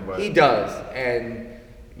on there, but he does, and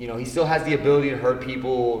he still has the ability to hurt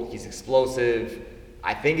people. He's explosive.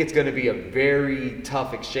 I think it's going to be a very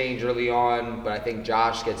tough exchange early on, but I think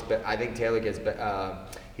Taylor gets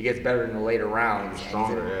he gets better in the later rounds.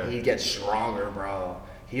 Stronger, He gets stronger, bro.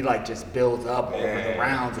 He like just builds up over the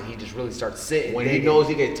rounds, and he just really starts sitting. When he knows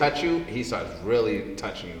he can touch you, he starts really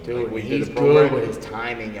touching you. Dude, Like we did he's the good program. with his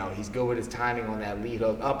timing, yo. He's good with his timing on that lead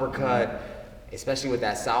hook uppercut, especially with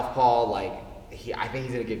that southpaw. Like, I think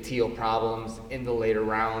he's gonna give Teal problems in the later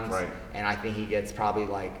rounds, Right. and I think he gets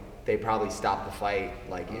they probably stop the fight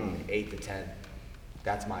like in 8 to 10.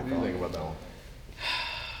 That's my What do you thought. think about that one?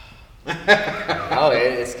 Oh,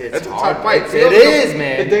 it's It's a hard. tough fight. It is,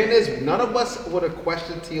 man. The thing is, none of us would have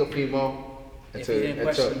questioned Teofimo If he didn't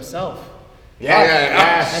question himself.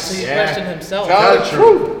 Yes. Until he questioned himself. Tell the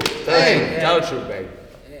truth. Dang. Tell the truth,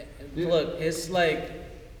 baby. Look, it's like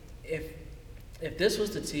if this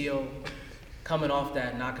was the Tio coming off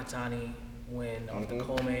that Nakatani win, off the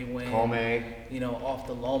Kome win, off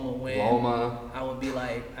the Loma win, I would be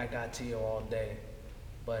like, I got Tio all day.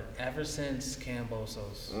 But ever since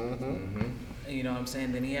Kambosos, you know what I'm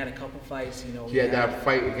saying? Then he had a couple fights, He had that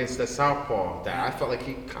fight against the southpaw that I felt like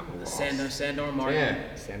he kind of lost. Sandor Martin.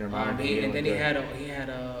 Yeah. Sandor Martin. And then he had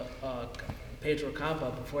a Pedro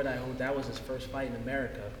Campa before that, that was his first fight in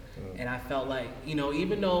America. And I felt like,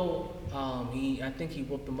 even though I think he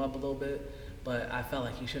whooped him up a little bit, but I felt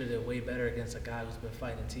like he should have did way better against a guy who's been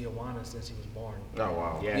fighting in Tijuana since he was born. Oh,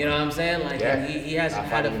 wow. Yeah. You know what I'm saying? Like, Yeah. he hasn't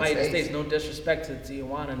had a fighting in fight in the States. States. No disrespect to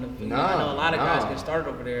Tijuana. No, I know a lot of guys no. get started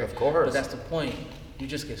over there. Of course. But that's the point. You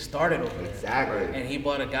just get started over there. Exactly. And he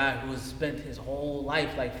bought a guy who has spent his whole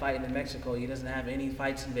life like fighting in Mexico. He doesn't have any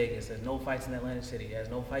fights in Vegas. There's no fights in Atlantic City. He has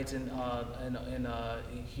no fights in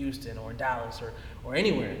Houston or Dallas or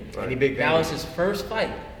anywhere. Any big That was venues. his first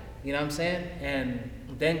fight. You know what I'm saying? And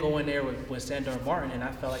then go in there with Sandor Martin, and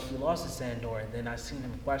I felt like he lost to Sandor. And then I seen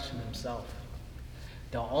him question himself.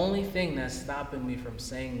 The only thing that's stopping me from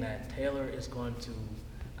saying that Taylor is going to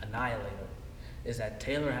annihilate him is that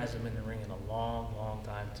Taylor hasn't been in the ring in a long, long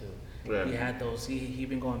time too. Yeah. He had those. He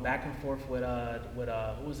been going back and forth with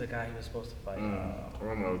who was the guy he was supposed to fight? I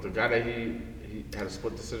don't know. The guy that he had a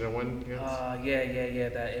split decision win against? Yeah.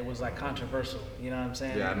 That it was like controversial. You know what I'm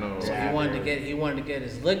saying? Yeah, I know. So Yeah, he wanted to get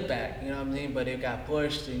his look back. You know what I mean? But it got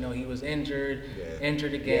pushed. He was injured,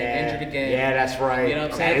 injured again. Yeah, that's right. You know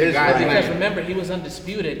what I'm That saying? is right. Because remember, he was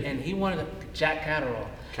undisputed, and he wanted Jack Catterall.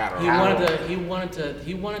 He wanted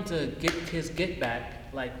to get his get back.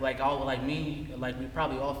 Like we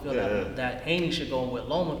probably all feel that Haney should go with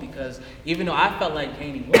Loma, because even though I felt like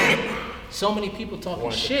Haney won, so many people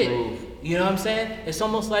talking shit. You know what I'm saying? It's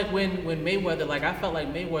almost like when Mayweather, like I felt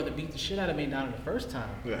like Mayweather beat the shit out of me down in the first time.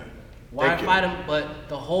 Yeah. Why fight him? But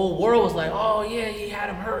the whole world was like, oh yeah, he had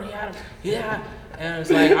him hurt, and it's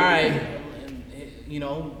like, all right.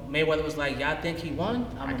 Mayweather was like, y'all think he won?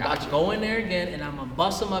 I'm about to go in there again, and I'm gonna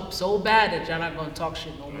bust him up so bad that y'all not gonna talk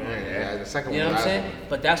shit no more. Yeah, the second You know one. what I'm saying?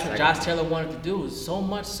 But that's what Josh Taylor wanted to do. So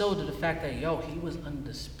much so to the fact that he was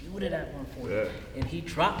undisputed at 140, and he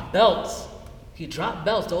dropped belts.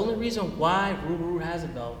 The only reason why Ruru has a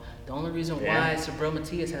belt, the only reason why Sabril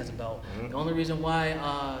Matias has a belt, the only reason why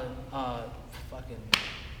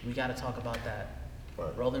we gotta talk about that.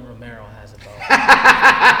 Rolly Romero has a belt.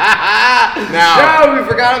 Now, we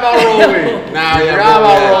forgot about Rolly.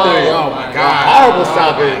 Rolly. Oh my God. Horrible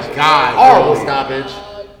stoppage. God. Horrible stoppage.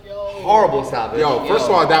 horrible stoppage. Yo, first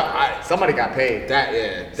of all, somebody got paid.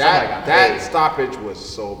 That stoppage was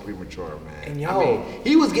so premature, man. And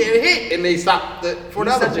he was getting hit, and they stopped it for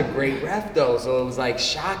He's another. such a great ref, though, so it was like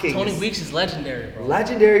shocking. Tony Weeks is legendary, bro.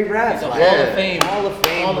 Legendary ref. He's a like, Hall of Fame. Hall of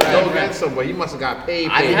Fame. Hall of ref. No Fame. against him, but he must have got paid.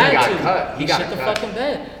 I He think had got to. cut. He got shit the cut. fucking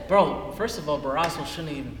bed, bro. First of all, Barrasso shouldn't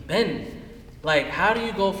have even been. Like, how do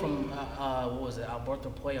you go from what was it?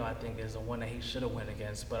 Alberto Puello, I think, is the one that he should have went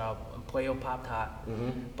against, but Puello popped hot.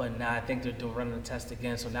 But now I think they're running the test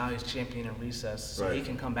again, so now he's champion in recess, so he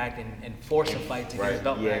can come back and force a fight to get his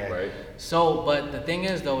belt back. Right. So, but the thing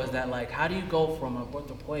is though, is that like, how do you go from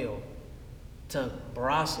Alberto Puello to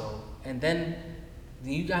Barrasso, and then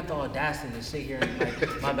you got the audacity to sit here and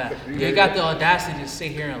like, my bad. You got the audacity to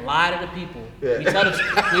sit here and lie to the people. We tell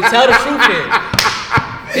the truth here.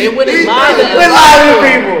 They wouldn't lie to us. We lie to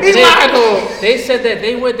people. He lied to him. They said that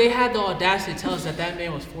they had the audacity to tell us that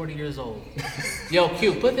man was 40 years old. Yo,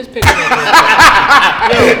 Q, put this picture up.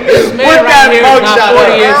 Yo, this man Put right that here is not mugshot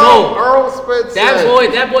 40 up. years old. Earl Spence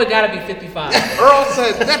That boy gotta be 55. Earl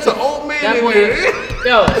said, that's an old man That in boy, here.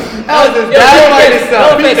 yo, That was his dad fighting his son.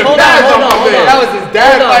 no offense, hold on. That was his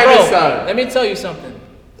dad Hold on, fighting bro. his son. Let me tell you something.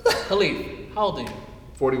 Khalif, how old are you?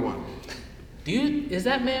 41. Is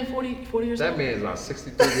that man 40 years That old? man is about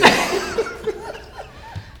 63 years old.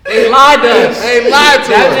 They lied to us. They lied to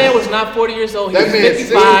That us. man was not 40 years old. He That was man is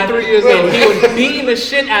 55. 63 years and old. he was beating the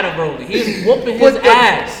shit out of Rolly. He was whooping his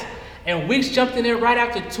ass. And Weeks jumped in there right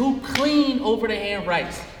after 2 clean over the hand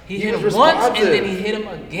rights. He hit him was once responsive. and then he hit him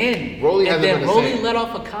again. Rolly and hasn't then been the Rolly same. let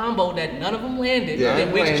off a combo that none of them landed. Yeah, and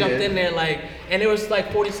then Weeks landed. jumped in there and there was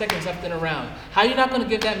like 40 seconds left in the round. How you not gonna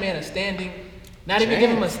give that man a standing? Not even give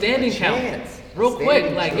him a standing count. Real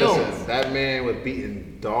quick, like yo. Listen, that man was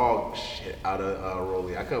beating dog shit out of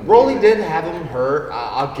Rolly. I couldn't Rolly believe it. did have him hurt.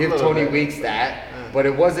 I'll give Little Tony bit. Weeks that, but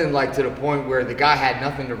it wasn't like to the point where the guy had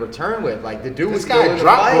nothing to return with. Like the dude This was still guy in the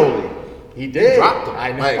dropped fight. Rolly. He did. dropped him.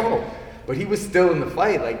 I know. Like- But he was still in the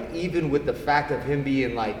fight. Like even with the fact of him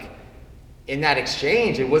being like in that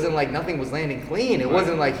exchange, it wasn't like nothing was landing clean. It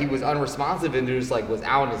wasn't like he was unresponsive and just like was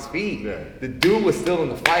out on his feet. Yeah. The dude was still in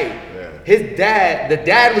the fight. Yeah. The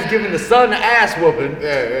dad was giving the son the ass whooping.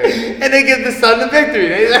 Yeah. And they give the son the victory.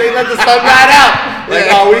 They let the son ride out. Like,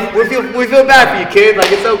 Yeah. oh, we feel bad for you, kid.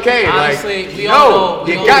 Like, it's okay. Honestly, like, we all know-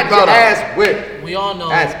 we you know got the your belt ass whipped. We all know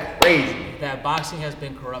That's crazy. that boxing has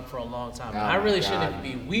been corrupt for a long time. Oh I my really God. shouldn't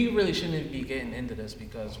be. We really shouldn't be getting into this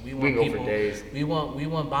because we want We go for people. days. We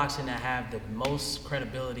want boxing to have the most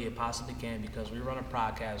credibility it possibly can because we run a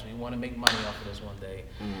podcast. We want to make money off of this one day,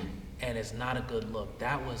 and it's not a good look.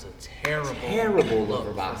 That was a terrible look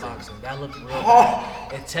for boxing. That looked real.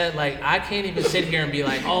 Bad. Like I can't even sit here and be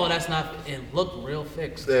like, oh, that's not. It looked real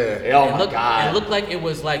fixed. Yeah. Oh It my looked, God. It looked like it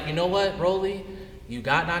was like, you know what, Rolly? You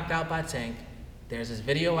got knocked out by Tank. There's this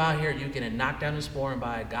video out here, you getting knocked down and sparring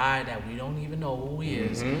by a guy that we don't even know who he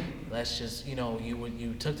is. Let's just,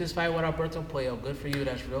 you took this fight with Alberto Puello. Good for you,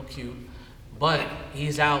 that's real cute. But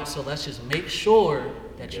he's out, so let's just make sure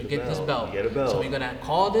that you get this belt. Get a belt. So we're gonna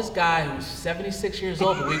call this guy who's 76 years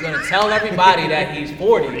old, but we're gonna tell everybody that he's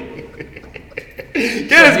 40.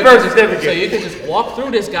 Get his birth certificate. So you can just walk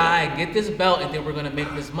through this guy and get this belt, and then we're gonna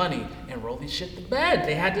make this money. And Rolly shit the bed.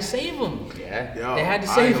 They had to save him. Yeah. Yo, They had to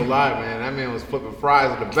I save ain't gonna him. lie, man. That man was flipping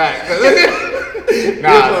fries in the back.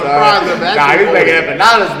 Nah, fries in the back. he was making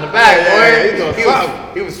empanadas in the back, Yeah, boy. he doing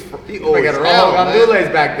something. He was He making old as hell, man.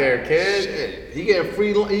 gandules back there, kid. Shit, he getting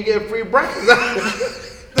free breakfast.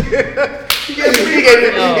 He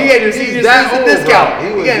gave your senior that citizen old, discount. bro. He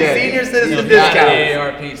He was- got yeah, senior he- citizen Got discount.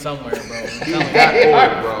 AARP somewhere, bro. I'm telling you.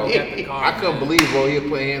 That old, bro. Get the car, I couldn't man. believe, bro. He was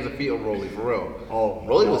putting hands and feet on Rolly for real. Oh,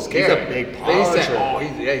 Rolly no, was he's scared. a big They puncher. said, oh,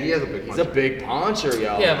 he has a big He's puncher. a big puncher,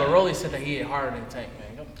 yo. Yeah, but Rolly said that he hit harder than Tank,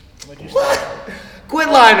 man. What'd you say? Quit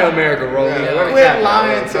lying to America, Rolly. Yeah, Quit cap,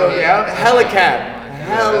 lying bro. to hella cap.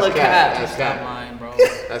 Hella That's cap. cap. That's Stop cap. lying, bro.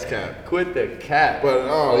 That's cap. Quit the cap. But,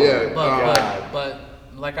 oh, yeah. But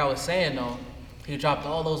like I was saying though, he dropped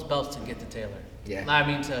all those belts to get to Taylor. Yeah. I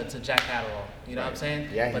mean to Jack Catterall. You know what I'm saying?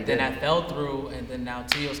 Yeah, he But then did. that fell through, and then now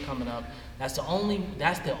Tio's coming up. That's the only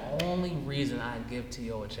reason I give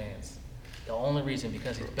Tio a chance. The only reason,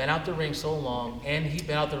 because he's been out the ring so long, and he's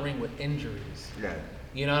been out the ring with injuries. Yeah.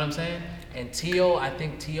 You know what I'm saying? And Tio, I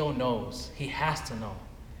think Tio knows. He has to know.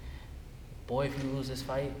 Boy, if you lose this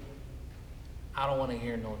fight, I don't want to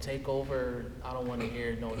hear no takeover. I don't want to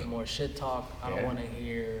hear no more shit talk. I don't Yeah. want to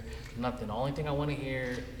hear nothing. The only thing I want to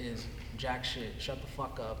hear is jack shit. Shut the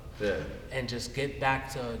fuck up. Yeah. And just get back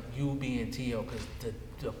to you being Tio, because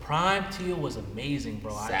the prime Tio was amazing,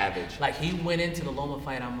 bro. Savage. Like he went into the Loma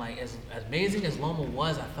fight. I'm like, as amazing as Loma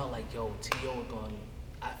was, I felt like, yo, Tio was going.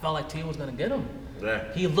 I felt like Tio was gonna get him.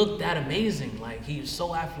 Yeah. He looked that amazing. Like, he was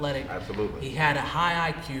so athletic. Absolutely. He had a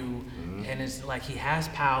high IQ, and it's like he has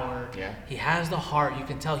power. Yeah. He has the heart. You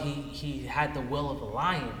can tell he had the will of a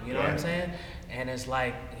lion. You know what I'm Yeah. saying? And it's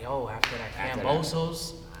like, yo, after that After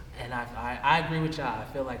Kambosos, and I agree with y'all. I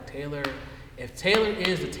feel like Taylor, if Taylor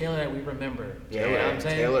is the Taylor that we remember, Yeah, you know what I'm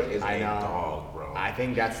saying? Taylor is I a know. dog, bro. I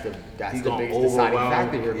think that's the He's biggest gonna deciding overwhelm-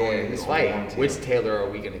 factor here going yeah, in this he's fight. overwhelm Which Taylor. Taylor are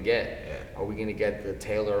we gonna get? Are we gonna get the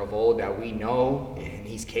Taylor of old that we know and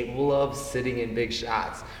he's capable of sitting in big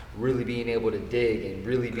shots, really being able to dig and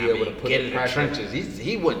really be able to put get the in the pressure? trenches.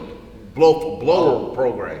 He went blow for blow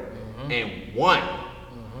program and won.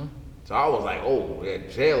 So I was like, oh, yeah,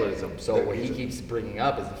 Taylor's a. So what he he's a- keeps bringing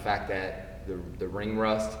up is the fact that the ring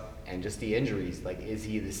rust and just the injuries. Like, is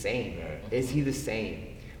he the same? Yeah. Is he the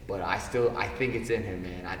same? But I think it's in him,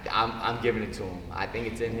 man. I'm giving it to him. I think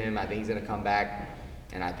it's in him. I think he's gonna come back,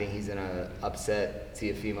 and I think he's gonna upset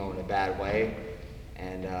Teofimo in a bad way.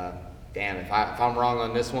 And damn, if I'm wrong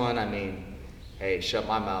on this one, I mean, hey, shut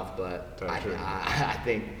my mouth. But Tell the truth.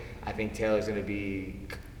 I think Taylor's gonna be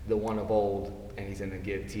the one of old, and he's gonna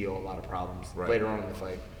give Teo a lot of problems Right. later on in the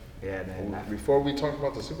fight. Yeah, man. Before we talk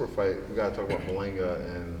about the super fight, we gotta talk about Malenga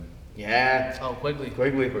and Yeah. Oh, quickly.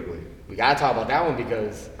 Quickly. We gotta talk about that one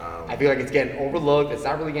because I feel like it's getting overlooked. It's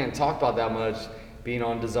not really getting talked about that much, being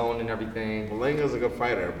on DAZN and everything. Malenga's a good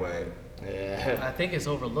fighter, but Yeah. I think it's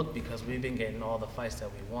overlooked because we've been getting all the fights that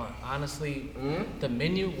we want. Honestly, Mm-hmm. the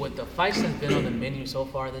menu, with the fights that's been on the menu so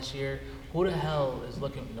far this year, who the hell is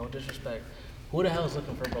looking, no disrespect, who the hell is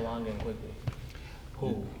looking for Berlanga and Quigley?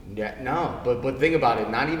 Who? Yeah, no, but think about it.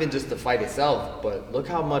 Not even just the fight itself, but look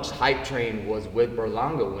how much hype train was with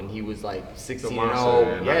Berlanga when he was like 16 and 0.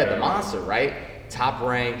 monster, Yeah, the yeah. monster, right? Top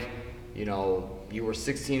rank. You know, you were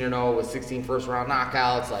 16 and 0 with 16 first round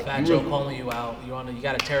knockouts. Like Fat you Joe were, calling you out. You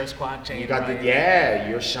got a terror squad chain. you got right? the yeah.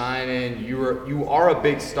 You're shining. You are a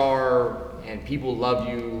big star, and people love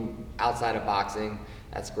you outside of boxing.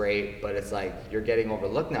 That's great, but it's like you're getting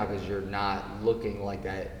overlooked now because you're not looking like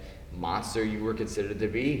that monster you were considered to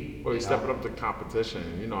be. well, you he's know? stepping up to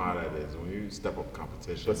competition. You know how that is when you step up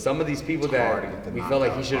competition. But some of these people It's hard to that get the we felt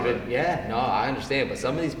like he knockout should have part. been, yeah, no, I understand. But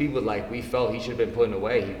some of these people, like, we felt he should have been putting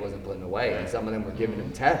away, he wasn't putting away. And some of them were giving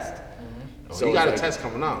him tests. Oh, So he got a it's like- test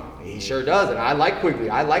coming up. He sure does. And I like Quigley.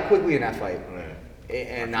 I like Quigley in that fight. Yeah.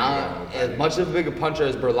 And I now, think as much of a bigger puncher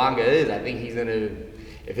as Berlanga is, I think he's going to,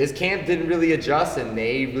 if his camp didn't really adjust and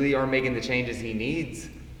they really are making the changes he needs,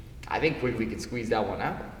 I think Quigley could squeeze that one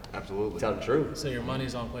out. Absolutely. Tell the truth. So your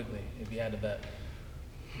money's on Quigley if you had to bet.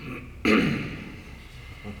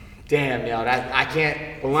 Damn, yo, that I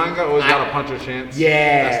can't. Berlanga always got a puncher chance.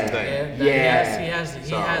 Yeah. That's the thing. Yeah, Yeah. he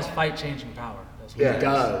So- has fight changing power. That's what Yeah. He it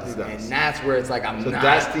does. he does. And that's where it's like I'm So not.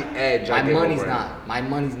 that's the edge I My give money's over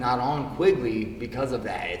him. not on Quigley because of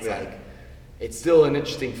that. It's Yeah. like it's still an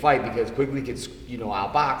interesting fight because Quigley could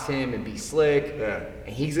outbox him and be slick. Yeah.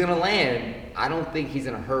 And he's gonna land. I don't think he's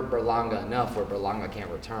gonna hurt Berlanga enough where Berlanga can't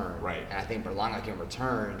return. Right. And I think Berlanga can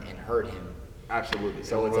return and hurt him. Absolutely.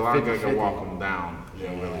 So it's a Berlanga 50-50. can walk him down. Yeah,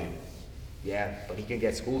 really. Yeah, but he can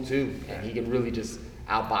get schooled too, and he can really just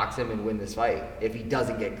outbox him and win this fight if he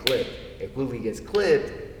doesn't get clipped. If Quigley gets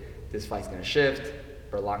clipped, this fight's gonna shift.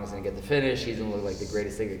 Berlanga's gonna get the finish. He's gonna look like the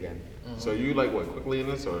greatest thing again. So you like what, quickly in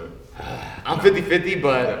this or I'm 50-50, yeah,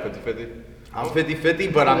 but 50-50? I'm 50-50,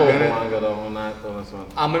 but I'm go gonna Berlanga though on this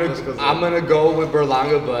one. Just 'cause I'm gonna go with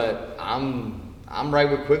Berlanga, but I'm right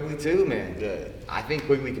with Quigley too, man. Yeah. I think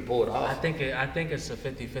Quigley can pull it I off. think it's a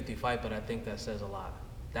 50-50 fight, but I think that says a lot.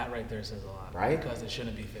 That right there says a lot. Right? Because it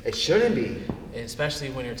shouldn't be 50. It shouldn't be. Especially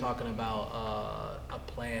when you're talking about a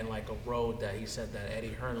plan like a road that he said that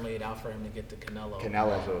Eddie Hearn laid out for him to get to Canelo.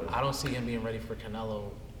 Canelo. I don't see him being ready for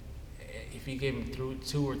Canelo. If you gave him through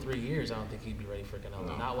 2 or 3 years, I don't think he'd be ready for Canelo.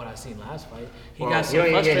 No. Not what I seen last fight. He Well, got He so don't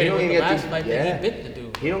even get- he frustrated don't with even the get last through- fight yeah. that he bit the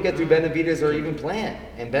dude. He don't get through Benavidez or even Plant,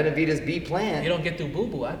 and Benavidez beat Plant. You don't get through Boo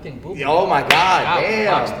Boo. I think Boo Boo. Oh my God, boxed the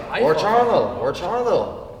damn. life Or off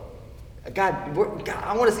Charlo, God,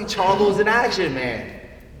 I want to see Charlos in action, man.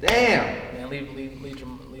 Damn. Man, leave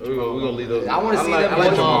We're gonna leave those. I wanna see like, them I like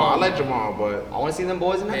boys. Jamal. I like Jamal, but I want to see them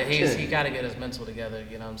boys in Yeah, action. he got to get his mental together.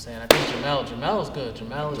 You know what I'm saying? I think Jamel's good.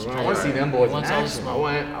 Jamel is. Jamel, I want to see them He boys in wants all the action. smoke.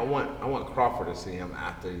 I want Crawford to see him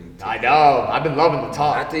after he. I know. I've been loving the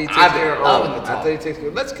talk. After he takes I've care been loving the of. talk. After he takes care.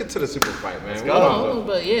 Let's get to the super fight, man. Let's We go. don't No,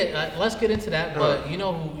 but yeah, let's get into that. But you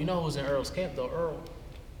know who's in Earl's camp though? Earl.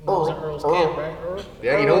 Who's in Earl's camp, right? Earl.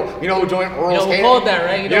 Yeah, you know who joined You Earl's know who camp? called that,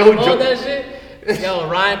 right? You know Yeah, who who called jo- that shit? Yo,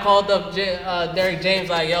 Ryan called up Derek James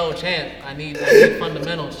like, yo, champ, I need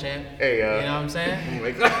fundamentals, champ. Hey, you know what I'm saying? Oh my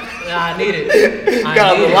God. Yeah, I need it. I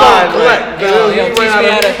Got need the it. line, Correct. Yo, He teach ran me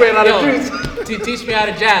out of- how he ran out of to, juice. Teach me how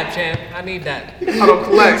to jab, champ. I need that. I don't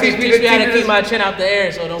collect. Teach me how to keep my chin out the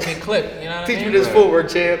air so it don't get clipped. You know what Teach I me mean? this footwork,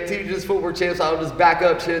 champ. Teach me this footwork, champ, so I'll just back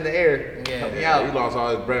up, chin in the air. Yeah. Help me Yeah, out. he lost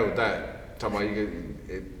all his bread with that. Talking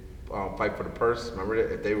about fight for the purse. Remember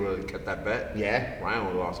that? If they really kept that bet, Yeah. Ryan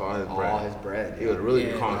would have lost all his bread. All his bread. He would have really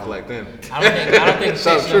Yeah. called collect then. I don't think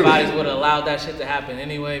So Six true. Nobodies would have allowed that shit to happen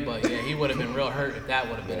anyway. But yeah, he would have been real hurt if that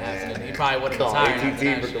would have been happening. He probably would have Call retired after ATT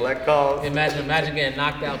that for shit. collect calls. Imagine getting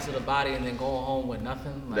knocked out to the body and then going home with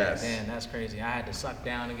nothing. Like, Yes. man, that's crazy. I had to suck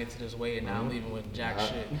down and get to this weight, and now I'm leaving with jack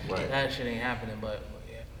shit. Right. That shit ain't happening. But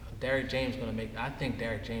yeah, Derek James gonna make. I think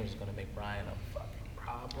Derek James is gonna make Brian a fucking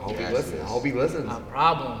I hope problem. he listens. I hope he listens. A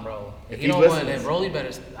problem, bro. If He he don't want. listens. And Rolly better.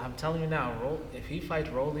 I'm telling you now, if he fights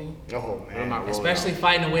Rolly. Oh, I'm man. not rolling Especially out.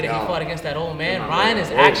 fighting the way that No. he fought against that old man. not Ryan rolling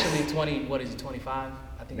is out. actually 20, what is he, 25?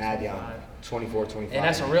 I think Mad he's young. 25. 24, 25. And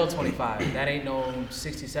that's a real 25. That ain't no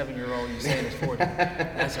 67-year-old you saying is 40.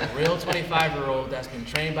 That's a real 25-year-old that's been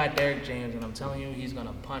trained by Derek James, and I'm telling you, he's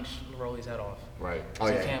gonna punch Rolly's head off. Right. Oh,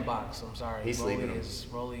 He yeah. can't box. I'm sorry. He's Rolly sleeping him.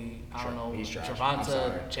 Rolly. I don't know. He's trash. I'm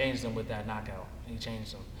sorry. Travanta changed him with that knockout. He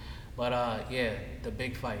changed him. But yeah, the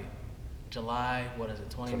big fight, July. What is it?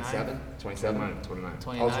 29. 27? 27? 29.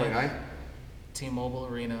 29. Oh, 29? T-Mobile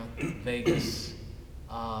Arena, Vegas,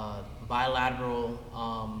 bilateral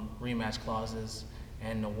rematch clauses,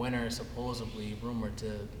 and the winner is supposedly rumored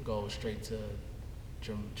to go straight to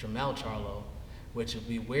Jermell Charlo, which would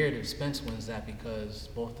be weird if Spence wins that because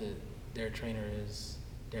their trainer is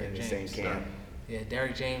Derek In the James. same camp. Yeah,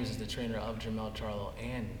 Derek James is the trainer of Jermell Charlo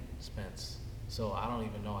and Spence. So I don't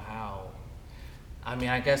even know how. I mean,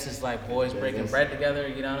 I guess it's like boys breaking Business. bread together.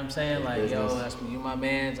 You know what I'm saying? Like, yo, Business. that's you my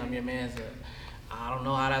man's, I'm your man's. I don't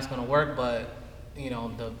know how that's gonna work, but you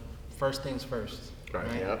know, the first things first. Right.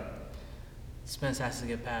 Yep. Spence has to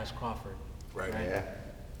get past Crawford. Right. Yeah.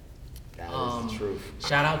 That is the truth.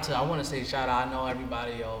 Shout out to, I want to say shout out. I know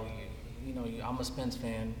everybody, I'm a Spence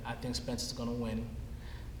fan. I think Spence is gonna win.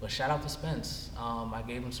 But shout out to Spence. I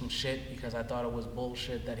gave him some shit because I thought it was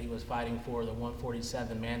bullshit that he was fighting for the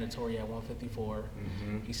 147 mandatory at 154.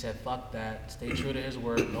 Mm-hmm. He said, fuck that. Stay true to his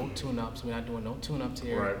word. No tune-ups. We're not doing no tune-ups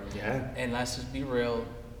here. Right. Yeah. And let's just be real.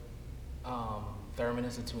 Thurman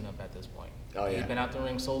is a tune-up at this point. Oh, yeah. He's been out the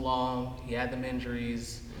ring so long. He had them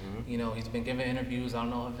injuries. Mm-hmm. You know, he's been giving interviews. I don't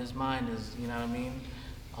know if his mind is, you know what I mean?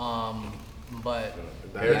 But,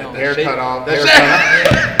 you know, Hair shape- cut off. that Hair shape-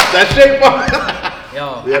 cut off. That shape up.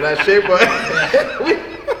 yo, Yeah, that shape up.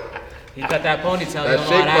 he cut that ponytail. You That don't know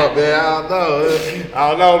shape how up, that. man. I don't know. I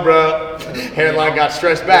don't know, bro. Hairline got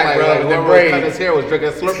stretched back, Like, bro. like with whoever the was cutting braids. his hair was drinking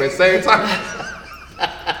Slurpee at the same time.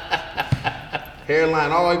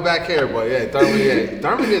 Hairline all the way back here, but yeah,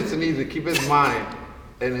 Thurman just needs to keep his mind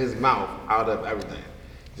and his mouth out of everything.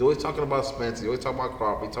 He's always talking about Spence. He's always talking about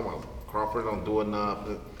Crawford. He's talking about Crawford don't do enough.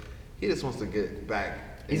 He just wants to get back.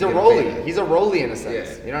 and He's a get Rolly. big. He's a Rolly in a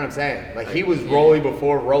sense. Yeah. You know what I'm saying? Like, he was Rolly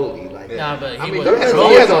before Rolly. Like, Nah, but I he mean, was. Thurman has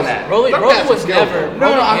Rolly, years on that. Rolly Thurman has was some skills, never. though.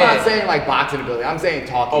 No, I'm yeah. not saying like boxing ability. I'm saying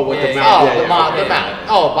talking. Oh, with the Oh, mouth. Yeah, the yeah, mouth. okay. The mouth.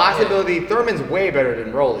 Oh, boxing ability. Thurman's way better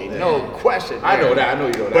than Rolly. No question. I know there. that. I know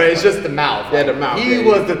you know that. But it's just the mouth. Yeah, the mouth, He yeah,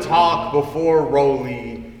 was yeah. the talk before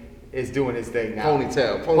Rolly is doing his thing now.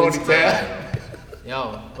 Ponytail.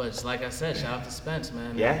 Yo, but it's like I said, shout out to Spence,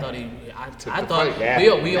 man. Yeah. I thought he. I the thought fight. Yeah.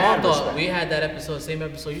 we all Mad thought respect. we had that episode, same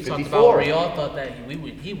episode you talked 54. about. Where we all thought that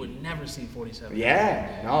he would never see 47.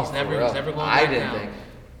 Yeah. No, He's for never real. going I back didn't down. think.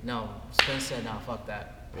 No, Spence said, "No, fuck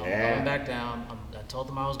that. I'm Yeah. going back down. I told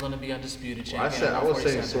him I was going to be undisputed I champion. said at I was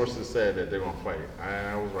saying 147. sources said that they're gonna fight.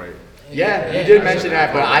 I was right. Yeah, Yeah, you did I mention said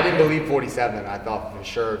that, but that. I didn't believe 47. I thought for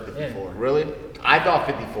sure 54. Really? I thought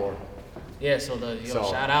 54. Yeah, so So,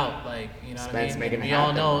 shout out, like, you know what I Spence mean? making And it we all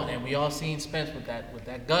happen. know, and we all seen Spence with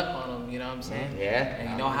that gut on him, you know what I'm saying? Yeah. And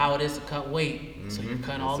you know how it is to cut weight. So you're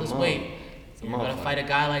cutting all It's this a weight. It's a You're gonna motherfucker. fight a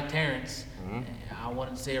guy like Terrence. And I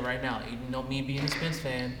want to say it right now, even though me being a Spence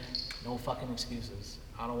fan, no fucking excuses.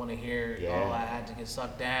 I don't want to hear, Yeah. oh, I had to get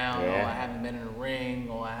sucked down, Yeah. oh, I haven't been in a ring,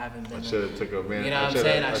 oh, I haven't been. I should have took a man. You know what I'm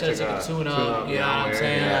saying? I should have took a tune-up. You know what I'm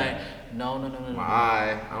saying? Like, no. My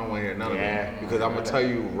eye. I don't want to hear none Yeah. of it because I'm gonna tell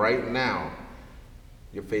you right now,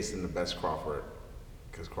 you're facing the best Crawford.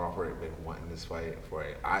 Because Crawford had been wanting this fight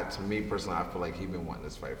to me personally, I feel like he's been wanting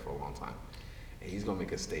this fight for a long time. And he's gonna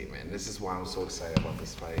make a statement. And this is why I'm so excited about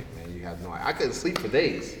this fight, man. You have no idea. I couldn't sleep for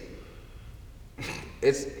days.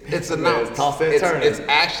 It's announced. tossing and turning. It's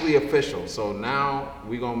actually official. So now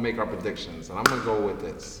we're gonna make our predictions. And I'm gonna go with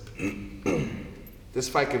this. This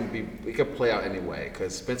fight could play out anyway,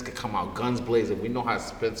 because Spence could come out guns blazing. We know how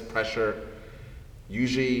Spence pressure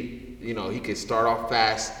usually he could start off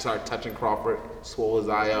fast, start touching Crawford, swell his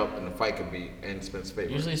eye up, and the fight could be in Spence's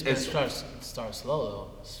favor. Usually Spence starts slow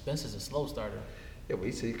though. Spence is a slow starter. Yeah, but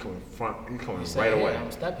he said he's coming He said, right "Hey, away.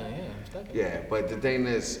 I'm stepping. Yeah, but the thing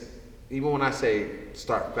is, even when I say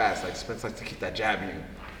start fast, like Spence likes to keep that jab in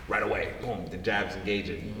right away. Boom, the jab's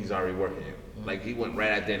engaging. He's already working you. Like he went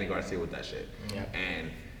right at Danny Garcia with that shit. Yeah.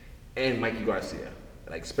 And Mikey Garcia.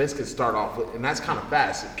 Like Spence can start off with, and that's kind of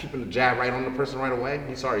fast. Keeping the jab right on the person right away.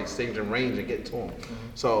 He's already staying in range and getting to him.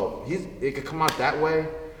 So it could come out that way.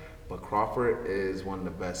 But Crawford is one of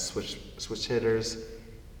the best switch hitters.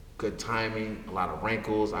 Good timing, a lot of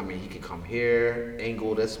wrinkles. I mean, he can come here,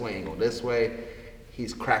 angle this way.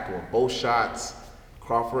 He's cracking with both shots.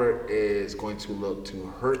 Crawford is going to look to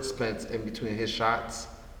hurt Spence in between his shots.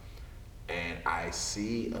 And I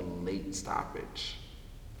see a late stoppage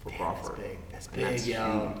for Crawford. That's And big, that's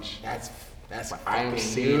yo. huge. That's But I am fucking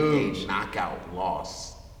seeing huge. a knockout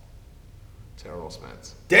loss to Errol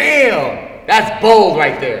Spence. Damn, that's bold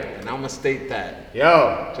right there. And I'm going to state that.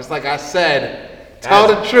 Yo, Just like I said, tell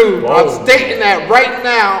the truth. bold. I'm stating that right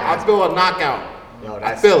now. I feel a knockout. yo, I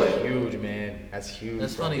that's feel it. huge, man. That's huge.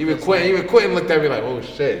 That's bro. funny. Even because, Quentin looked at me like, oh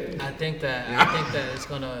shit. I think that it's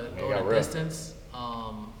gonna go got the real. distance.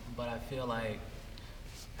 But I feel like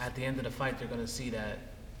at the end of the fight, they're gonna see that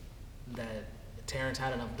Terrence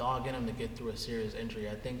had enough dog in him to get through a serious injury.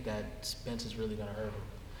 I think that Spence is really gonna hurt him.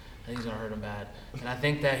 I think he's gonna hurt him bad. And I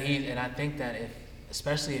think that if,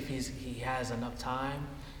 especially if he has enough time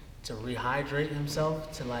to rehydrate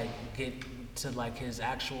himself to like get to like his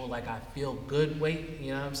actual like I feel good weight,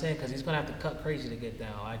 you know what I'm saying? Because he's gonna have to cut crazy to get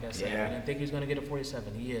down. Like I said, Yeah. I didn't think he was gonna get a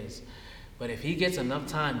 47. He is. But if he gets enough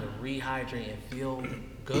time to rehydrate and feel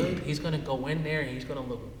good, he's gonna go in there and he's gonna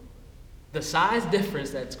look. The size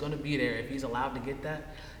difference that's gonna be there if he's allowed to get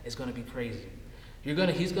that is gonna be crazy. We're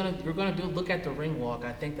gonna look at the ring walk.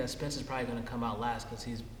 I think that Spence is probably gonna come out last because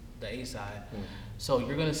he's the A side. So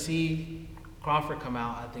you're gonna see Crawford come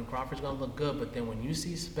out. I think Crawford's gonna look good, but then when you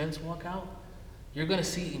see Spence walk out, you're gonna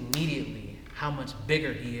see immediately how much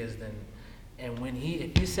bigger he is than. And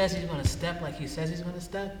if he says he's gonna step like he says he's gonna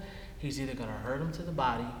step, he's either gonna hurt him to the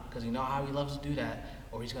body because you know how he loves to do that,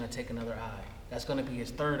 or he's gonna take another eye. That's gonna be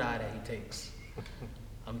his third eye that he takes.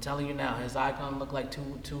 I'm telling you now, his eye gonna look like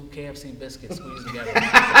two KFC biscuits squeezed together.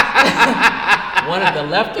 One of the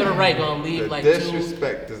left or the right gonna leave The like two.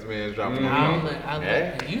 disrespect this man's dropping.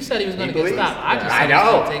 Hey. You said he was gonna He get believes. stopped. I just I said he was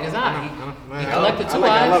know. gonna take his eye. He I collected two I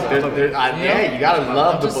eyes. love it. Yeah, you gotta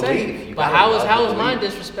love I'm the just belief. saying. You But gotta how love is the mine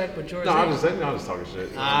belief. disrespect with George? No, I'm just talking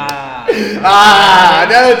shit.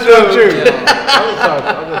 That's true.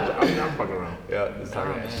 I'm fucking around. Yeah, this Nah,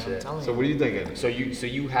 talking man, that I'm shit. telling So you. what are you thinking? So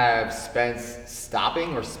you have Spence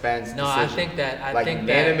stopping or Spence No, I decision? think that- I like think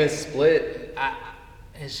that- unanimous split.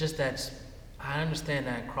 It's just that I understand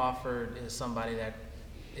that Crawford is somebody that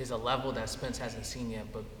is a level that Spence hasn't seen yet.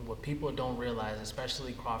 But what people don't realize,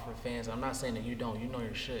 especially Crawford fans, I'm not saying that you don't, you know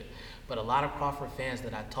your shit. But a lot of Crawford fans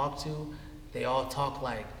that I talk to, they all talk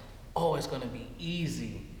like, oh, it's gonna be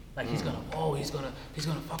easy. Like he's gonna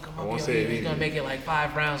fuck him I up. won't Yo, say it he's easy. gonna make it like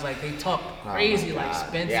 5 rounds. Like they talk my crazy. Like God.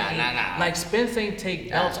 Spence, Yeah, ain't, nah. like Spence ain't take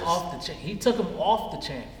belts just- off the champ. He took him off the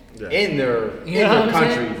champ. Yeah. In their You know what I'm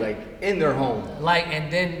saying? countries, like in their home. Like,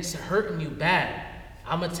 and then it's hurting you bad.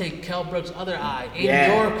 I'm gonna take Kell Brook's other eye in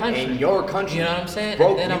Yeah, your country. in your country. You know what I'm saying?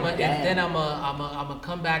 Broke And then you down. I'm gonna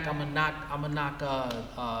come back. I'm gonna knock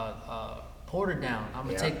Porter down. I'm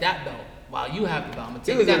gonna Yeah. take that belt while you have the belt. I'm gonna He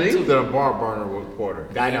take was that in too. a bar burner with Porter.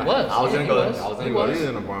 I He know. was. I was Yeah, gonna he go. was. I was He gonna go. was. He's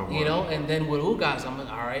in a bar You know, and then with Ugas, I'm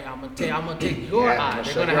gonna take your Yeah, I'm eye. gonna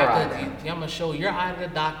They're show gonna your eye have to. down. I'm gonna show your eye to the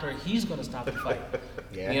doctor. He's gonna stop the fight.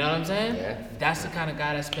 Yeah. You know what I'm saying? Yeah. That's the kind of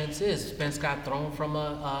guy that Spence is. Spence got thrown from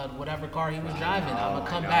a whatever car he was driving. I'm I gonna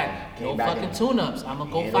come know. back. Came No back fucking and tune-ups. I'm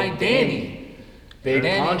gonna go handled fight Danny. Big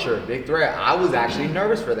Danny. puncher, big threat. I was actually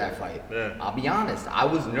nervous for that fight. Yeah. I'll be honest. I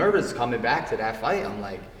was nervous coming back to that fight. I'm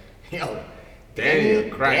like, yo, Danny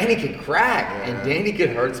can crack. Danny can crack, Yeah. and Danny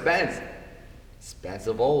can hurt Spence. Spence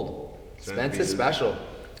of old. Spence is beats- special.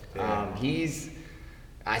 Yeah.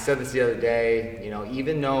 I said this the other day. You know,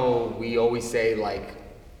 even though we always say like,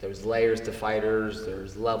 there's layers to fighters,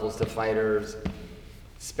 there's levels to fighters.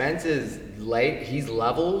 Spence is he's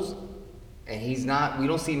levels, and he's not. We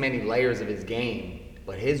don't see many layers of his game,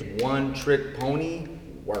 but his one-trick pony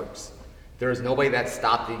works. There's nobody that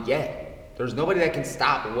stopped it yet. There's nobody that can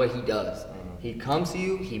stop what he does. He comes to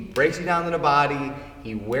you, he breaks you down to the body,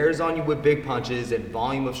 he wears on you with big punches and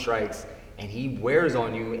volume of strikes, and he wears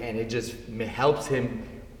on you, and it just helps him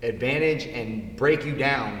advantage and break you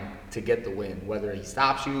down to get the win, whether he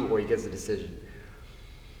stops you or he gets a decision.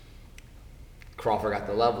 Crawford got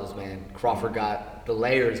the levels, man. Crawford got the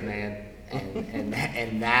layers, man.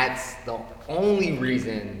 And that's the only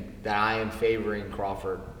reason that I am favoring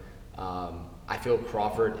Crawford. I feel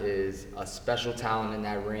Crawford is a special talent in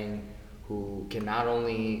that ring who can not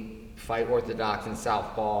only fight orthodox and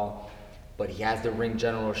southpaw, but he has the ring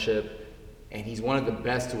generalship, and he's one of the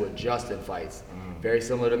best to adjust in fights. Very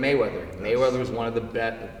similar to Mayweather. Mayweather was one of the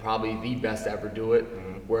best, probably the best to ever do it,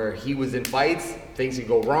 where he was in fights, things could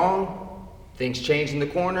go wrong, things change in the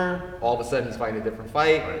corner, all of a sudden he's fighting a different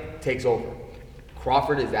fight, takes over.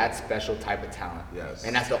 Crawford is that special type of talent. Yes.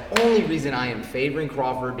 And that's the only reason I am favoring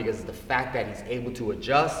Crawford, because of the fact that he's able to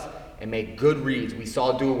adjust and make good reads. We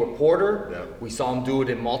saw him do it with Porter. Yep. We saw him do it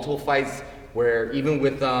in multiple fights where even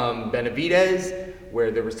with Benavidez,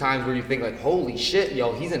 where there was times where you think like, holy shit,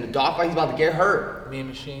 yo, he's in a dogfight, he's about to get hurt. Mean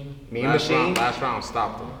Machine. Last round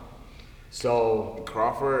stopped him. So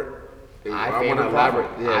Crawford. I want favor to elaborate.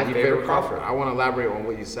 Crawford. Yeah, I you favor favor Crawford. I want to elaborate on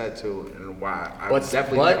what you said too and why. I But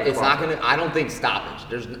definitely. it's not gonna. I don't think stoppage.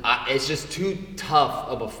 It's just too tough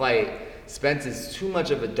of a fight. Spence is too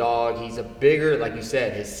much of a dog. He's a bigger, like you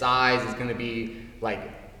said, his size is gonna be like,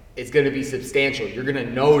 it's gonna be substantial. You're gonna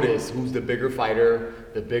notice who's the bigger fighter,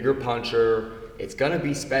 the bigger puncher. It's gonna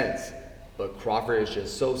be Spence. But Crawford is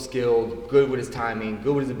just so skilled, good with his timing,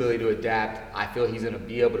 good with his ability to adapt. I feel he's gonna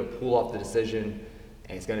be able to pull off the decision.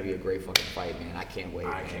 And it's gonna be a great fucking fight, man. I can't wait.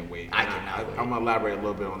 I can't wait. I cannot wait. I'm gonna elaborate a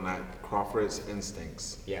little bit on that. Crawford's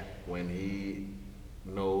instincts. Yeah. When he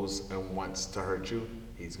knows and wants to hurt you,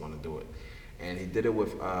 he's gonna do it. And he did it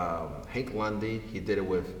with Hank Lundy. He did it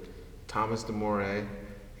with Thomas DeMore.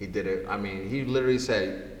 He did it. I mean, he literally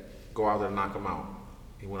said, "Go out there and knock him out."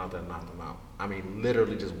 He went out there and knocked him out. I mean,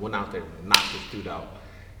 literally just went out there and knocked this dude out.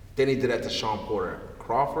 Then he did that to Sean Porter.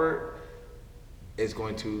 Crawford is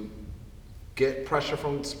going to get pressure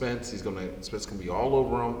from Spence. Spence can be all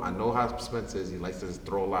over him. I know how Spence is. He likes to just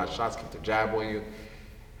throw a lot of shots, keep the jab on you.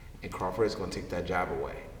 And Crawford is going to take that jab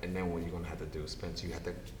away. And then what you're going to have to do, Spence, you have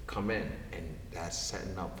to come in. And that's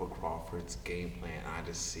setting up for Crawford's game plan. I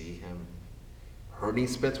just see him hurting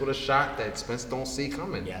Spence with a shot that Spence don't see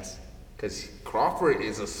coming. Yes. Because Crawford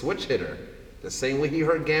is a switch hitter. The same way he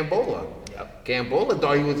hurt Gamboa. Yep. Gamboa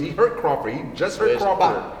thought he hurt Crawford. He just hurt Switch.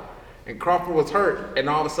 Crawford. And Crawford was hurt, and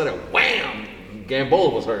all of a sudden, wham! Gamboa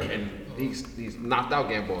was hurt, and he's knocked out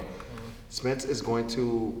Gamboa. Spence is going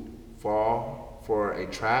to fall for a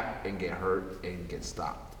trap and get hurt and get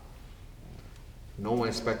stopped. No one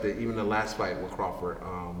expected, even the last fight with Crawford,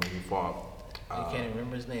 when he fought. You can't even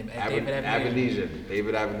remember his name. David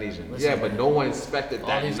Avenesian. Listen, Yeah, but no one expected all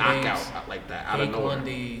that these knockout names, like that out of Hank nowhere.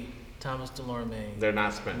 Lundy, Thomas DeLorme. They're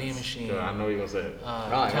not Spence. Mean Machine. So I know you're gonna say it.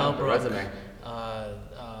 I Kell know, the Brook. resume.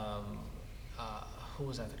 Who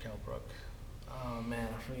was after Kell Brook? Oh man,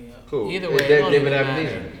 I forget. Cool. Either way, It's it don't David even matter.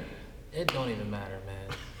 Avenesian. It don't even matter,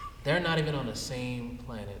 man. They're not even on the same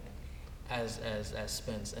planet as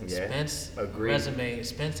Spence. And Yeah, Spence agreed. resume,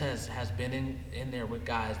 Spence has been in there with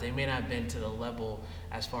guys. They may not have been to the level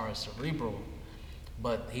as far as cerebral,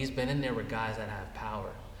 but he's been in there with guys that have power.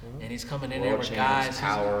 And he's coming in there World with champs, guys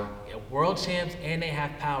power. world champs, and they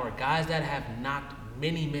have power. Guys that have knocked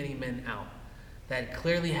many men out. That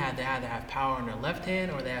clearly they either have power in their left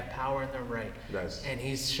hand or they have power in their right. Yes. And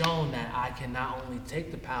he's shown that I can not only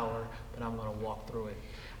take the power, but I'm gonna walk through it.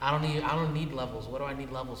 I don't need levels. What do I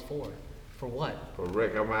need levels for? For what? But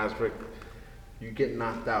Rick, I'm gonna ask Rick, you get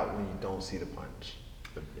knocked out when you don't see the punch.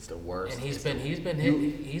 It's the worst. And he's been hit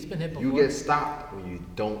before. You get stopped when you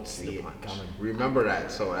don't see See the it punch. coming. Remember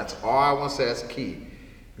that. So that's all I want to say. That's key.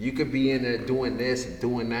 You could be in there doing this and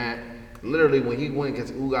doing that. Literally, when he went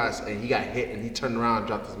against Ugas and he got hit and he turned around and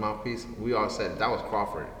dropped his mouthpiece, we all said that was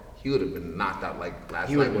Crawford. He would have been knocked out like last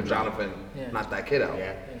He night would've when been Jonathan Yeah. knocked that kid out.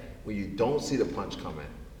 Yeah. When you don't see the punch coming,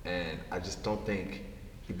 and I just don't think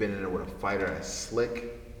he's been in there with a fighter as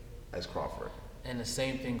slick as Crawford. And the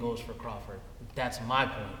same thing goes for Crawford. That's my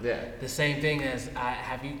point. Yeah. The same thing as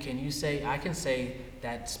I can say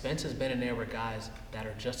that Spence has been in there with guys that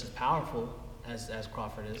are just as powerful as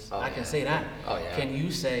Crawford is. Oh, I can yeah. say that. Oh, yeah. Can you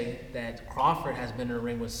say that Crawford has been in a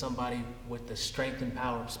ring with somebody with the strength and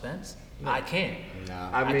power of Spence? I can't. No.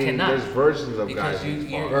 I mean, cannot. there's versions of Because guys. you- who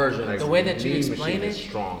you're- fought. Versions. the way that you Mean explain Machine is it-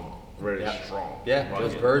 strong, very Yeah. strong. Yeah,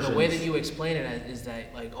 there's versions. The way that you explain it is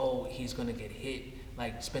that, like, oh, he's gonna get hit.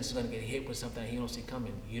 Like Spence is gonna get hit with something that he don't see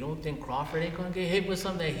coming. You don't think Crawford ain't gonna get hit with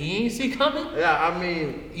something that he ain't see coming? Yeah, I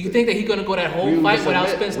mean, You think that he's gonna go that whole we fight must without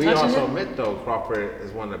admit- Spence we touching also him? admit though Crawford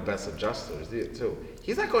is one of the best adjusters too.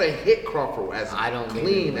 He's not going to hit Crawford as I don't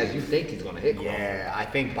clean even- as you think he's going to hit Crawford. Yeah, I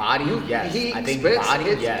think body, yes. he I think Spence body,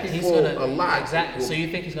 hits yes. people- He's gonna a lot. exactly. So you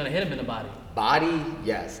think he's gonna hit him in the body? Body,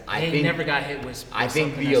 yes. He ain't never got hit with. I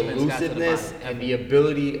think something the that Spence got to the elusiveness body. and the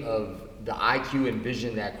ability of the IQ and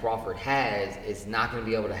vision that Crawford has is not going to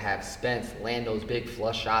be able to have Spence land those big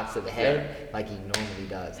flush shots to the head like he normally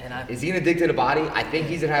does. Is he going to dictate the body? I think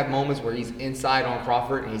he's going to have moments where he's inside on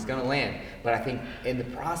Crawford and he's going to land. But I think in the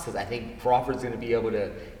process, I think Crawford's going to be able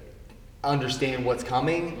to understand what's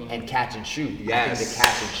coming and catch and shoot. Yes. I think the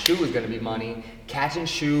catch and shoot is going to be money. Catch and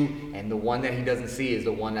shoot, and the one that he doesn't see is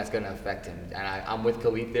the one that's going to affect him. And I'm with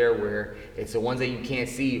Khalif there, where it's the ones that you can't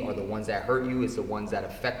see are the ones that hurt you. It's the ones that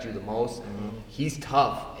affect you the most. He's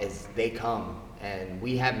tough as they come, and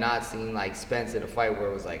we have not seen like Spence in a fight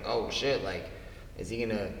where it was like, oh shit, like, is he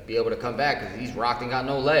gonna be able to come back? Because he's rocked and got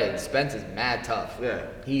no legs. Spence is mad tough. Yeah.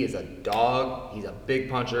 He is a dog. He's a big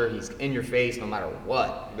puncher. He's in your face no matter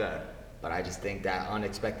what. Yeah. But I just think that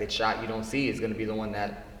unexpected shot you don't see is going to be the one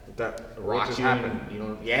that rocks just you. happened. You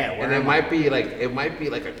know, yeah. And it might be like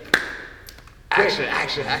a action.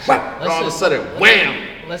 Let's All of a just- sudden,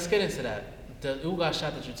 wham! Let's get into that. The Ugas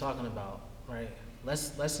shot that you're talking about, right?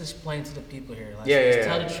 Let's explain to the people here. Let's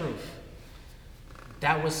tell the truth.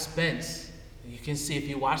 That was Spence. You can see if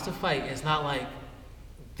you watch the fight, it's not like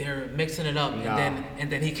they're mixing it up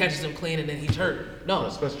and then he catches him clean and then he's hurt. No,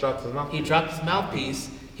 Spence dropped his mouthpiece. he dropped his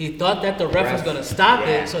mouthpiece. He thought that the ref was gonna stop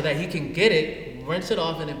it so that he can get it, rinse it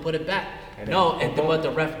off, and then put it back. But the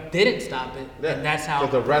ref didn't stop it, and that's how.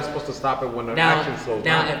 So the ref's supposed to stop it when the action slows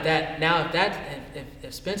down.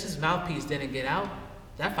 If Spence's mouthpiece didn't get out,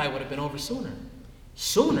 that fight would have been over sooner.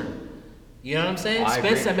 Sooner. You know what I'm saying?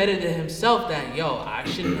 Spence admitted to himself that, I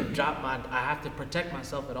shouldn't have dropped I have to protect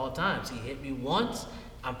myself at all times. He hit me once.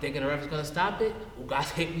 I'm thinking the ref is gonna stop it. Ugas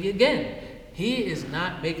hit me again. He is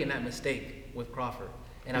not making that mistake with Crawford.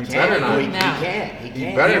 And I'm telling you right now, he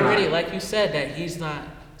can't. already, like you said, that he's not.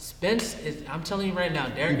 Spence is. I'm telling you right now,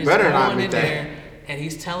 Derek is going in there, and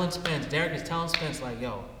he's telling Spence. Derek is telling Spence like,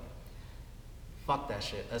 fuck that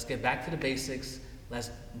shit. Let's get back to the basics. Let's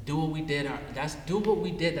do what we did. Let's do what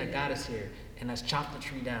we did that got us here, and let's chop the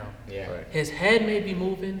tree down. Yeah. Right. His head may be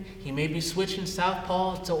moving. He may be switching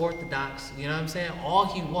southpaw to orthodox. You know what I'm saying? All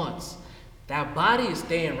he wants. That body is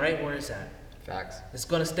staying right where it's at. Facts. It's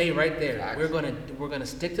gonna stay right there. Facts. We're gonna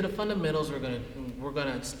stick to the fundamentals. We're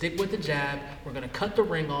gonna stick with the jab. We're gonna cut the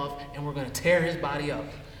ring off, and we're gonna tear his body up,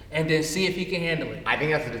 and then see if he can handle it. I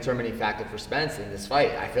think that's a determining factor for Spence in this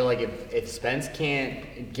fight. I feel like if Spence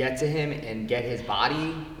can't get to him and get his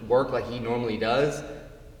body work like he normally does,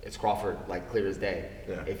 it's Crawford like clear as day.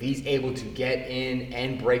 Yeah. If he's able to get in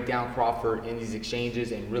and break down Crawford in these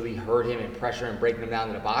exchanges and really hurt him and pressure and break him down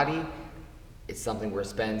to the body, it's something where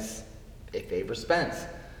it favors Spence.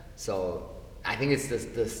 So I think it's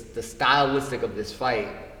the stylistic of this fight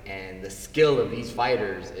and the skill of these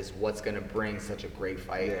fighters is what's gonna bring such a great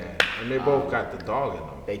fight. Yeah, and they both got the dog in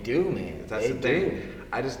them. They do, man. That's they the thing.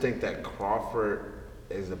 I just think that Crawford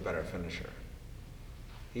is a better finisher.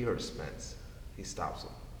 He hurts Spence. He stops him.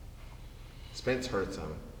 Spence hurts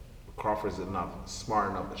him. Crawford's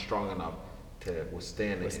smart enough, and strong enough to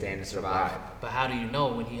withstand and survive. But how do you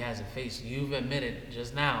know when he hasn't faced? You've admitted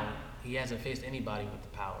just now he hasn't faced anybody with the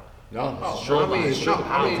power. No, Oh, sure. I mean, It's a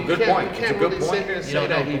good you point. It's a can't good really sit point. here and You say don't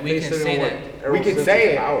that know, he but we faced can say anyone that. with We Errol can Spence's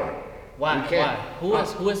say it. power. Why? We can't. Why?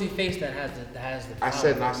 Who has he faced that has the power?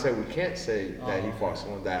 I said we can't say that he fought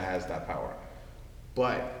someone that has that power.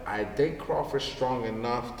 But I think Crawford's strong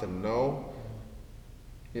enough to know,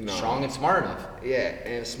 Strong and smart enough. yeah,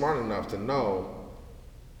 and smart enough to know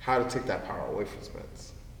how to take that power away from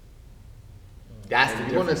Spence. That's the You're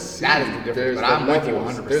gonna difference. see That is the difference. there's But the I'm with you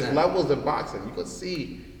levels. 100%. There's levels in boxing. You can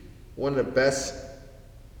see one of the best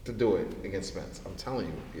to do it against Spence. I'm telling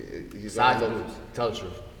you, he's Size gonna moves. Tell the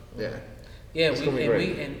truth. Yeah. Yeah, It's gonna be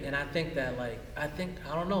great. and I think that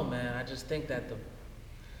I don't know, man. I just think that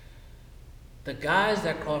the guys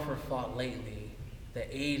that Crawford fought lately, the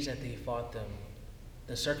age that they fought them,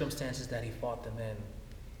 the circumstances that he fought them in,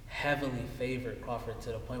 heavily favored Crawford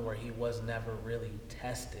to the point where he was never really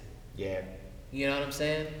tested. Yeah. You know what I'm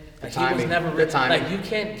saying? Like he timing, was never the really, timing. like you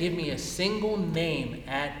can't give me a single name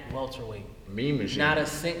at welterweight. Mean Machine. Not a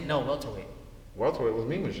welterweight. Welterweight was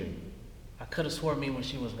Mean Machine. I could have swore Mean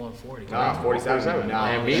Machine was 140. Nah, 47. No,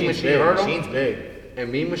 And Mean Machine's Machine big. hurt him. Machine's big. And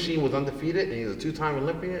Mean Machine was undefeated, and he's a two-time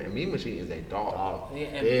Olympian, and Mean Machine is a dog. Yeah,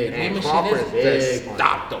 and, Big. and Mean And Machine Crawford is, just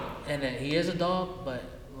stopped him. and he is a dog, but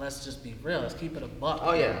let's just be real. Let's keep it a buck.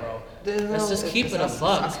 Oh, yeah. bro. There's Let's no- just keep it's it a not-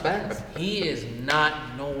 buck. it's not Spence. He is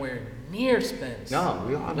not nowhere near Spence. No,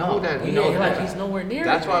 We all no. know that. He We know ain't like that. he's nowhere near.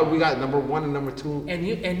 That's it. why we got number 1 and number 2. And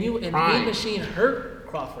Mean Prime. Machine hurt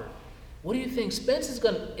Crawford. What do you think Spence is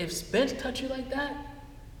gonna? If Spence touch you like that,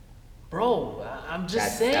 bro, I'm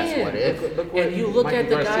just saying. That's what it is. Look what And you look Mikey at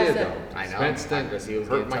the Garcia guys did. that. I know. Spence Mikey didn't Garcia was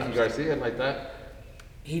hurt getting Mikey touched. Garcia like that.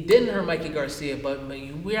 He didn't hurt Mikey Garcia, but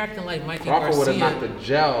we're acting like Mikey Crawford would have Garcia. knocked the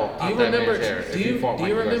gel Do out you that remember? man's hair Do if he you fought do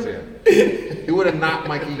you Mikey remember? Garcia. He would have knocked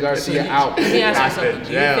Mikey Garcia out. Let me ask you Knocked something. the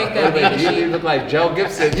Do you gel. think that Mean You Machine? look like Joe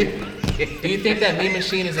Gibson. Do you think that Mean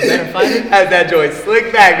Machine is a better fighter? Had that joint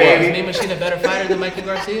slick back, Is baby. Mean Machine a better fighter than Mikey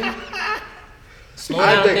Garcia? Slow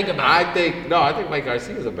down, think about it. I think Mike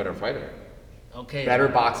Garcia is a better fighter. Okay. Better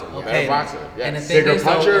boxer. Yeah. Okay. Better boxer, yes. And the thing Bigger is,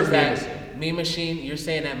 though, puncher, is Mean that Machine. Mean Machine, you're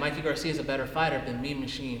saying that Mikey Garcia is a better fighter than Mean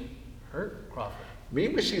Machine hurt Crawford.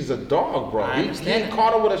 Mean Machine's a dog, bro. I He understand that.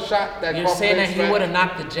 caught him with a shot that You're Crawford saying that he expect. would have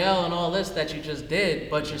knocked the gel and all this that you just did,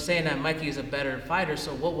 but you're saying that Mikey is a better fighter.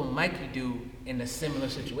 So what would Mikey do in a similar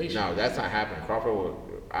situation? No, that's not happening. Crawford would.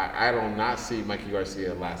 I do not see Mikey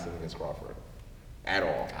Garcia lasting against Crawford at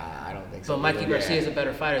all. I don't think so. But Mikey Yeah. Garcia is a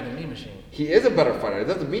better fighter than Mean Machine. He is a better fighter. It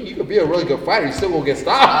doesn't mean you could be a really good fighter. You still won't get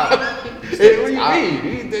stopped. What do you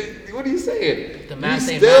mean? What are you saying? The math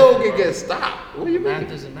you ain't still mathing, can bro. get stopped. What do you Math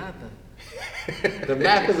mean? isn't math then. The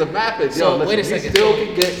math is a math. So, Yo, wait a listen, second. you still So-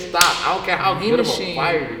 can get stopped. I don't care how Mean good of a Machine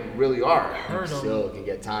fighter you really are. Hurt him. Still can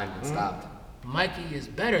get timed and stopped. Mikey is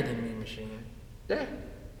better than Mean Machine, Yeah.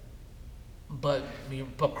 but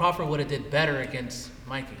Crawford would have did better against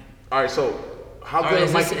Mikey. All right, so how All good right, is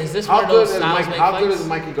is this- Mikey? is this how one of good those is styles Mike? make How good fights? is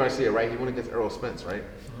Mikey Garcia? Right, he went against Errol Spence, right?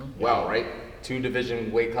 Well, right, 2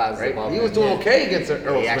 division weight classes right. above He him. was doing Yeah. okay against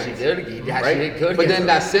Errol He Spence. actually did. He actually right? did good. But then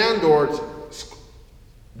that against Sandor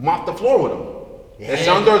mopped the floor with him. Yeah. And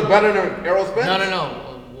Sandor's better than Errol Spence. No.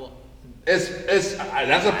 Well, It's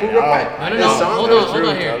that's a proven know. fight. no. It's Hold Sandor's on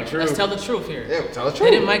true. here. tell the truth. Let's tell the truth here. Yeah, tell the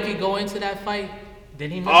truth. Didn't Mikey go into that fight?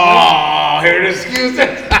 Did he miss weight? Oh, here the excuses.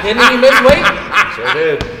 Didn't he miss weight? Sure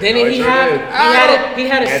did. Didn't Oh, he sure have? did. He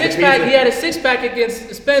had a Had the six pack. pizza. He had a six pack against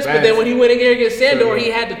Spence, but then Spence. when he went in there against Sandor, Sure. he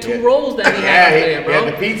had the 2 Yeah. rolls that he Yeah, had he- there, he bro.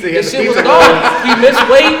 had the pizza, he had This the shit was pizza gone. He missed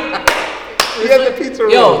weight. He had the pizza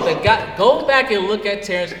Yo, rolls. the guy, go back and look at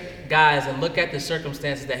Terrence guys and look at the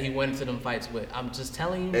circumstances that he went into them fights with. I'm just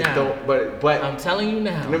telling you It now. don't, but I'm telling you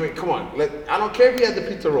now. let me come on. I don't care if he had the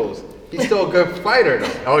pizza rolls. He's still a good fighter though.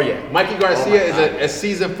 Oh, yeah. Mikey Oh, Garcia my is God. a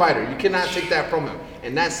seasoned fighter. You cannot take that from him.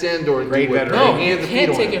 And that Sandor Great dude with veteran. No, hands you and feet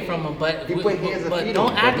can't on take him. it from him, but He put hands and but feet don't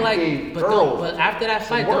on him, act but like. he gave But, Earl but after that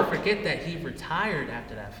some fight, don't work. forget that he retired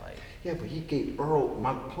after that fight. Yeah, but he gave Earl.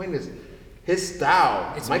 My point is, his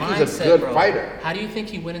style. It's Mikey's mindset, a good bro. fighter. How do you think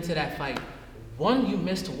he went into that fight? One, you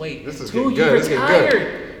missed weight. This is Two, getting you good. This is getting good.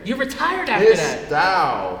 retired. You retired after His that.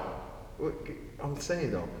 style. I'm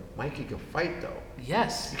saying though, Mikey can fight though.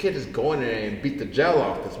 Yes, You can't just go in there and beat the gel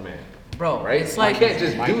off this man. bro. Right? It's like you can't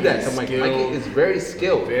just Mikey do that is to Mikey. skilled. Mikey is very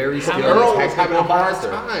skilled. Very But skilled. Earl was technical having a hard boxer.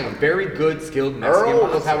 A time. very good, skilled Mexican Earl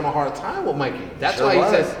was boxer. having a hard time with Mikey. That's Sure why he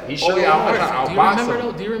was. said, He "Oh sure yeah, was. I'll do you box remember him."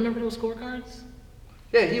 those? Do you remember those scorecards?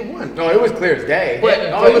 Yeah, he won. No, it was clear as day. But Yeah,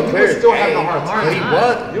 no, but it was he clear was as still day. having a hard time. But he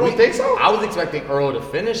was. You don't think so? I was expecting Earl to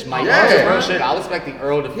finish Mike. Yeah. That was real shit. I was expecting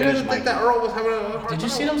Earl to You finish didn't think Mike. that Earl was having a hard time? Did you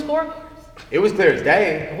see them scorecards? It was clear as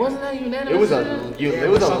day. Wasn't that unanimous? It was Yeah, it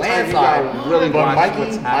was but a sometimes you landslide. gotta really but watch Mikey,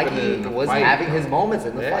 what's happening in the was fight. having his moments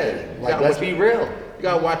in the Yeah. fight. You Like, gotta let's watch- be real. You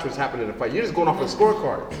gotta watch what's happening in the fight. You're just going off the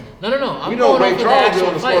scorecard. No. I'm You know going Ray off of the Charles actual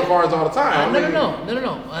doing the fight. scorecards all the time.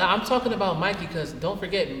 No. I'm talking about Mikey because don't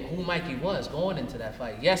forget who Mikey was going into that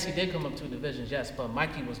fight. Yes, he did come up 2 divisions. Yes, but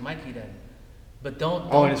Mikey was Mikey then. But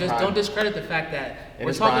in his prime. don't discredit the fact that In we're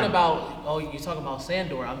his talking prime. about. You're talking about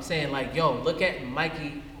Sandor. I'm saying like, yo, look at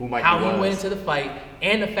Mikey, Who Mikey how he was. went into the fight,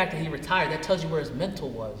 and the fact that he retired. That tells you where his mental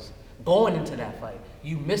was going into that fight.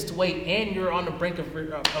 You missed weight, and you're on the brink of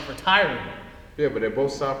retiring. Yeah, but they're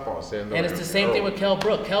both southpaws. Sandor And it's the same Earl. thing with Kell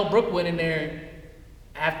Brook. Kell Brook went in there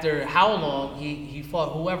after how long he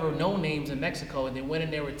fought whoever no names in Mexico, and then went in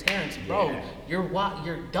there with Terrence. Bro, Yeah. you're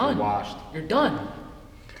done. You're washed. You're done.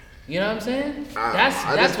 You know what I'm saying? I That's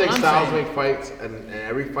just think what I'm styles saying. make fights, and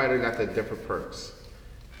every fighter got their different perks.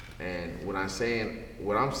 And what I'm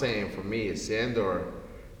saying for me is Sandor,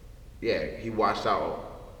 yeah, he washed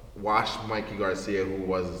Mikey Garcia, who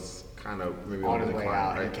was kind of maybe On his the way decline,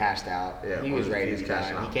 out, right? he cashed out. Yeah, he was ready he's to be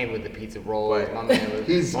cashing done. out. He came with the pizza rolls. But My man was,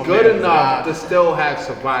 he's my good man was enough alive. to still have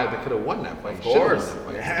survived and could have won that fight. Of He should've course.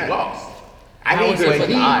 won that fight. Yeah. He lost. I How think was he it was for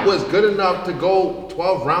He alive. was good enough to go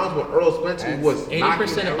 12 rounds with Earl Spence, who That's was 80%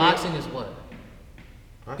 of knocking boxing is what?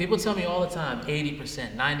 Huh? People tell me all the time,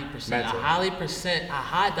 80%, 90%, Mental. the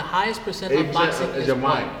highest percent 80% of boxing is is your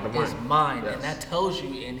what? mind, the Is mind. mind, Yes. and that tells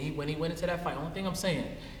you. And when he went into that fight, only thing I'm saying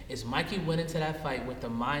is Mikey went into that fight with the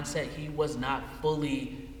mindset he was not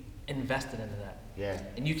fully invested into that. Yeah.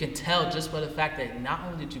 And you can tell just by the fact that not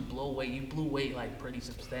only did you blow weight, you blew weight like pretty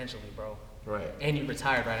substantially, bro. Right. And you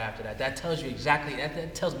retired right after that. That tells you exactly.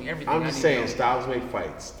 That tells me everything. I'm I just need to saying know. styles make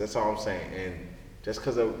fights. That's all I'm saying. And just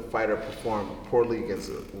because a fighter performed poorly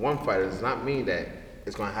against one fighter does not mean that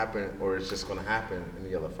it's gonna happen or it's just gonna happen in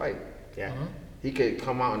the other fight. Yeah. He could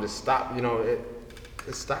come out and just stop. You know,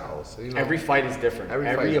 it's styles. You know? Every fight is different. Every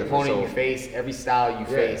Every, fight is different, opponent you so- face, every style you Yeah.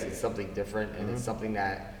 face, it's something different, and it's something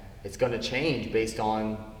that it's going to change based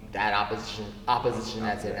on that opposition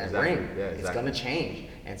that's in that Exactly. ring. Yeah, It's exactly. going to change,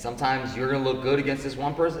 and sometimes you're going to look good against this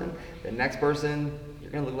one person. The next person,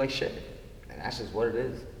 you're going to look like shit, and that's just what it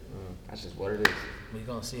is. That's just what it is. We're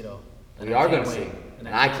gonna see though. And We I are can't going to wait. see, and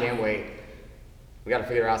I can't wait. We got to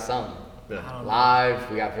figure out something. I don't know. Live,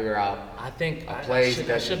 we got to figure out. I think A I place, should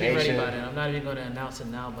be ready destination. by then. I'm not even going to announce it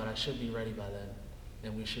now, but I should be ready by then,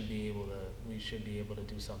 and we should be able to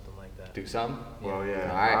do something like that. Do something. Well, yeah.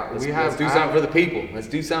 All right, let's do I something for the people. Let's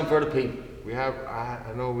do something for the people. We have.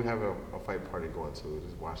 I know we have a fight party going to.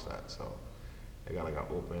 Just watch that. So they got like an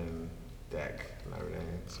open deck and everything.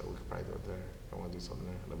 So we could probably do it there. I want to do something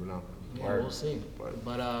there. Let me know. Yeah, Word. we'll see. But-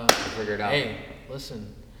 But figure it out. Hey,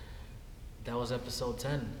 listen, that was episode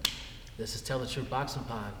 10. This is Tell the Truth Boxing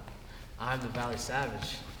Pod. I'm the Valley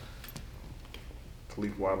Savage.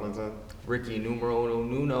 Khalif Wadlinson. Ricky numero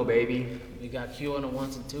uno, baby. We got Q on the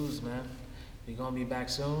ones and twos, man. We gonna be back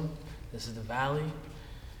soon. This is the Valley.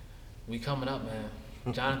 We coming up,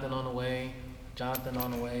 man. Jonathan on the way. Jonathan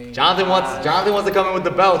Jonathan wants to come in with the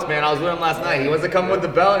belts, man. I was with him last night. He wants to come with the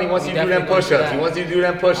belt and he wants We you to do them definitely gonna do push-ups. that. He wants you to do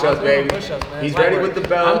them push-ups, I was doing baby. push-ups, man. He's It's light ready work. with the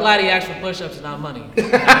belt. I'm glad he asked for push-ups and not money. You know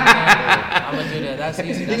what I'm gonna do that. That's easy.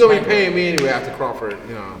 He's That's gonna be light paying me anyway after Crawford.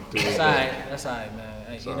 You know. Do his That's thing. alright. That's alright, man.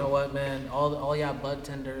 Hey, So- you know what, man? All y'all bud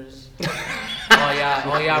tenders, all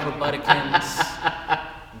y'all Republicans.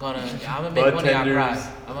 I'm gonna make Bud one of y'all cry. tenders.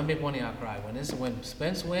 I'm gonna make one of y'all cry when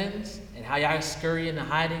Spence wins and how y'all scurry into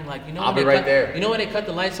hiding. Like you know, I'll when be they right cut, there. You know when they cut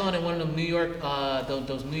the lights on in one of them New York,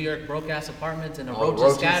 those New York broke ass apartments and the Oh, the roaches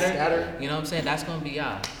roaches scattered. scattered? You know what I'm saying? That's gonna be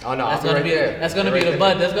y'all. Oh, no, that's I'll be gonna right be there. that's gonna I'll be be the right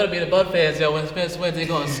bud. there. That's gonna be the bud fans, yo. When Spence wins, they're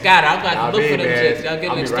gonna scatter. I'm going to I'll look be, for them man. chicks. Y'all get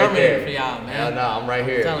I'll an be right exterminator there. for y'all, man. Hell no, I'm right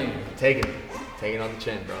here. I'm telling you. Taking it on the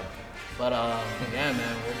chin, bro. But yeah,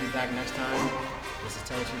 man, we'll be back next time. This is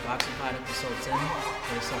Tell the Truth Boxing Pod episode 10.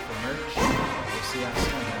 Get us up for merch. We'll see y'all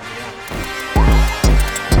soon, man. We out.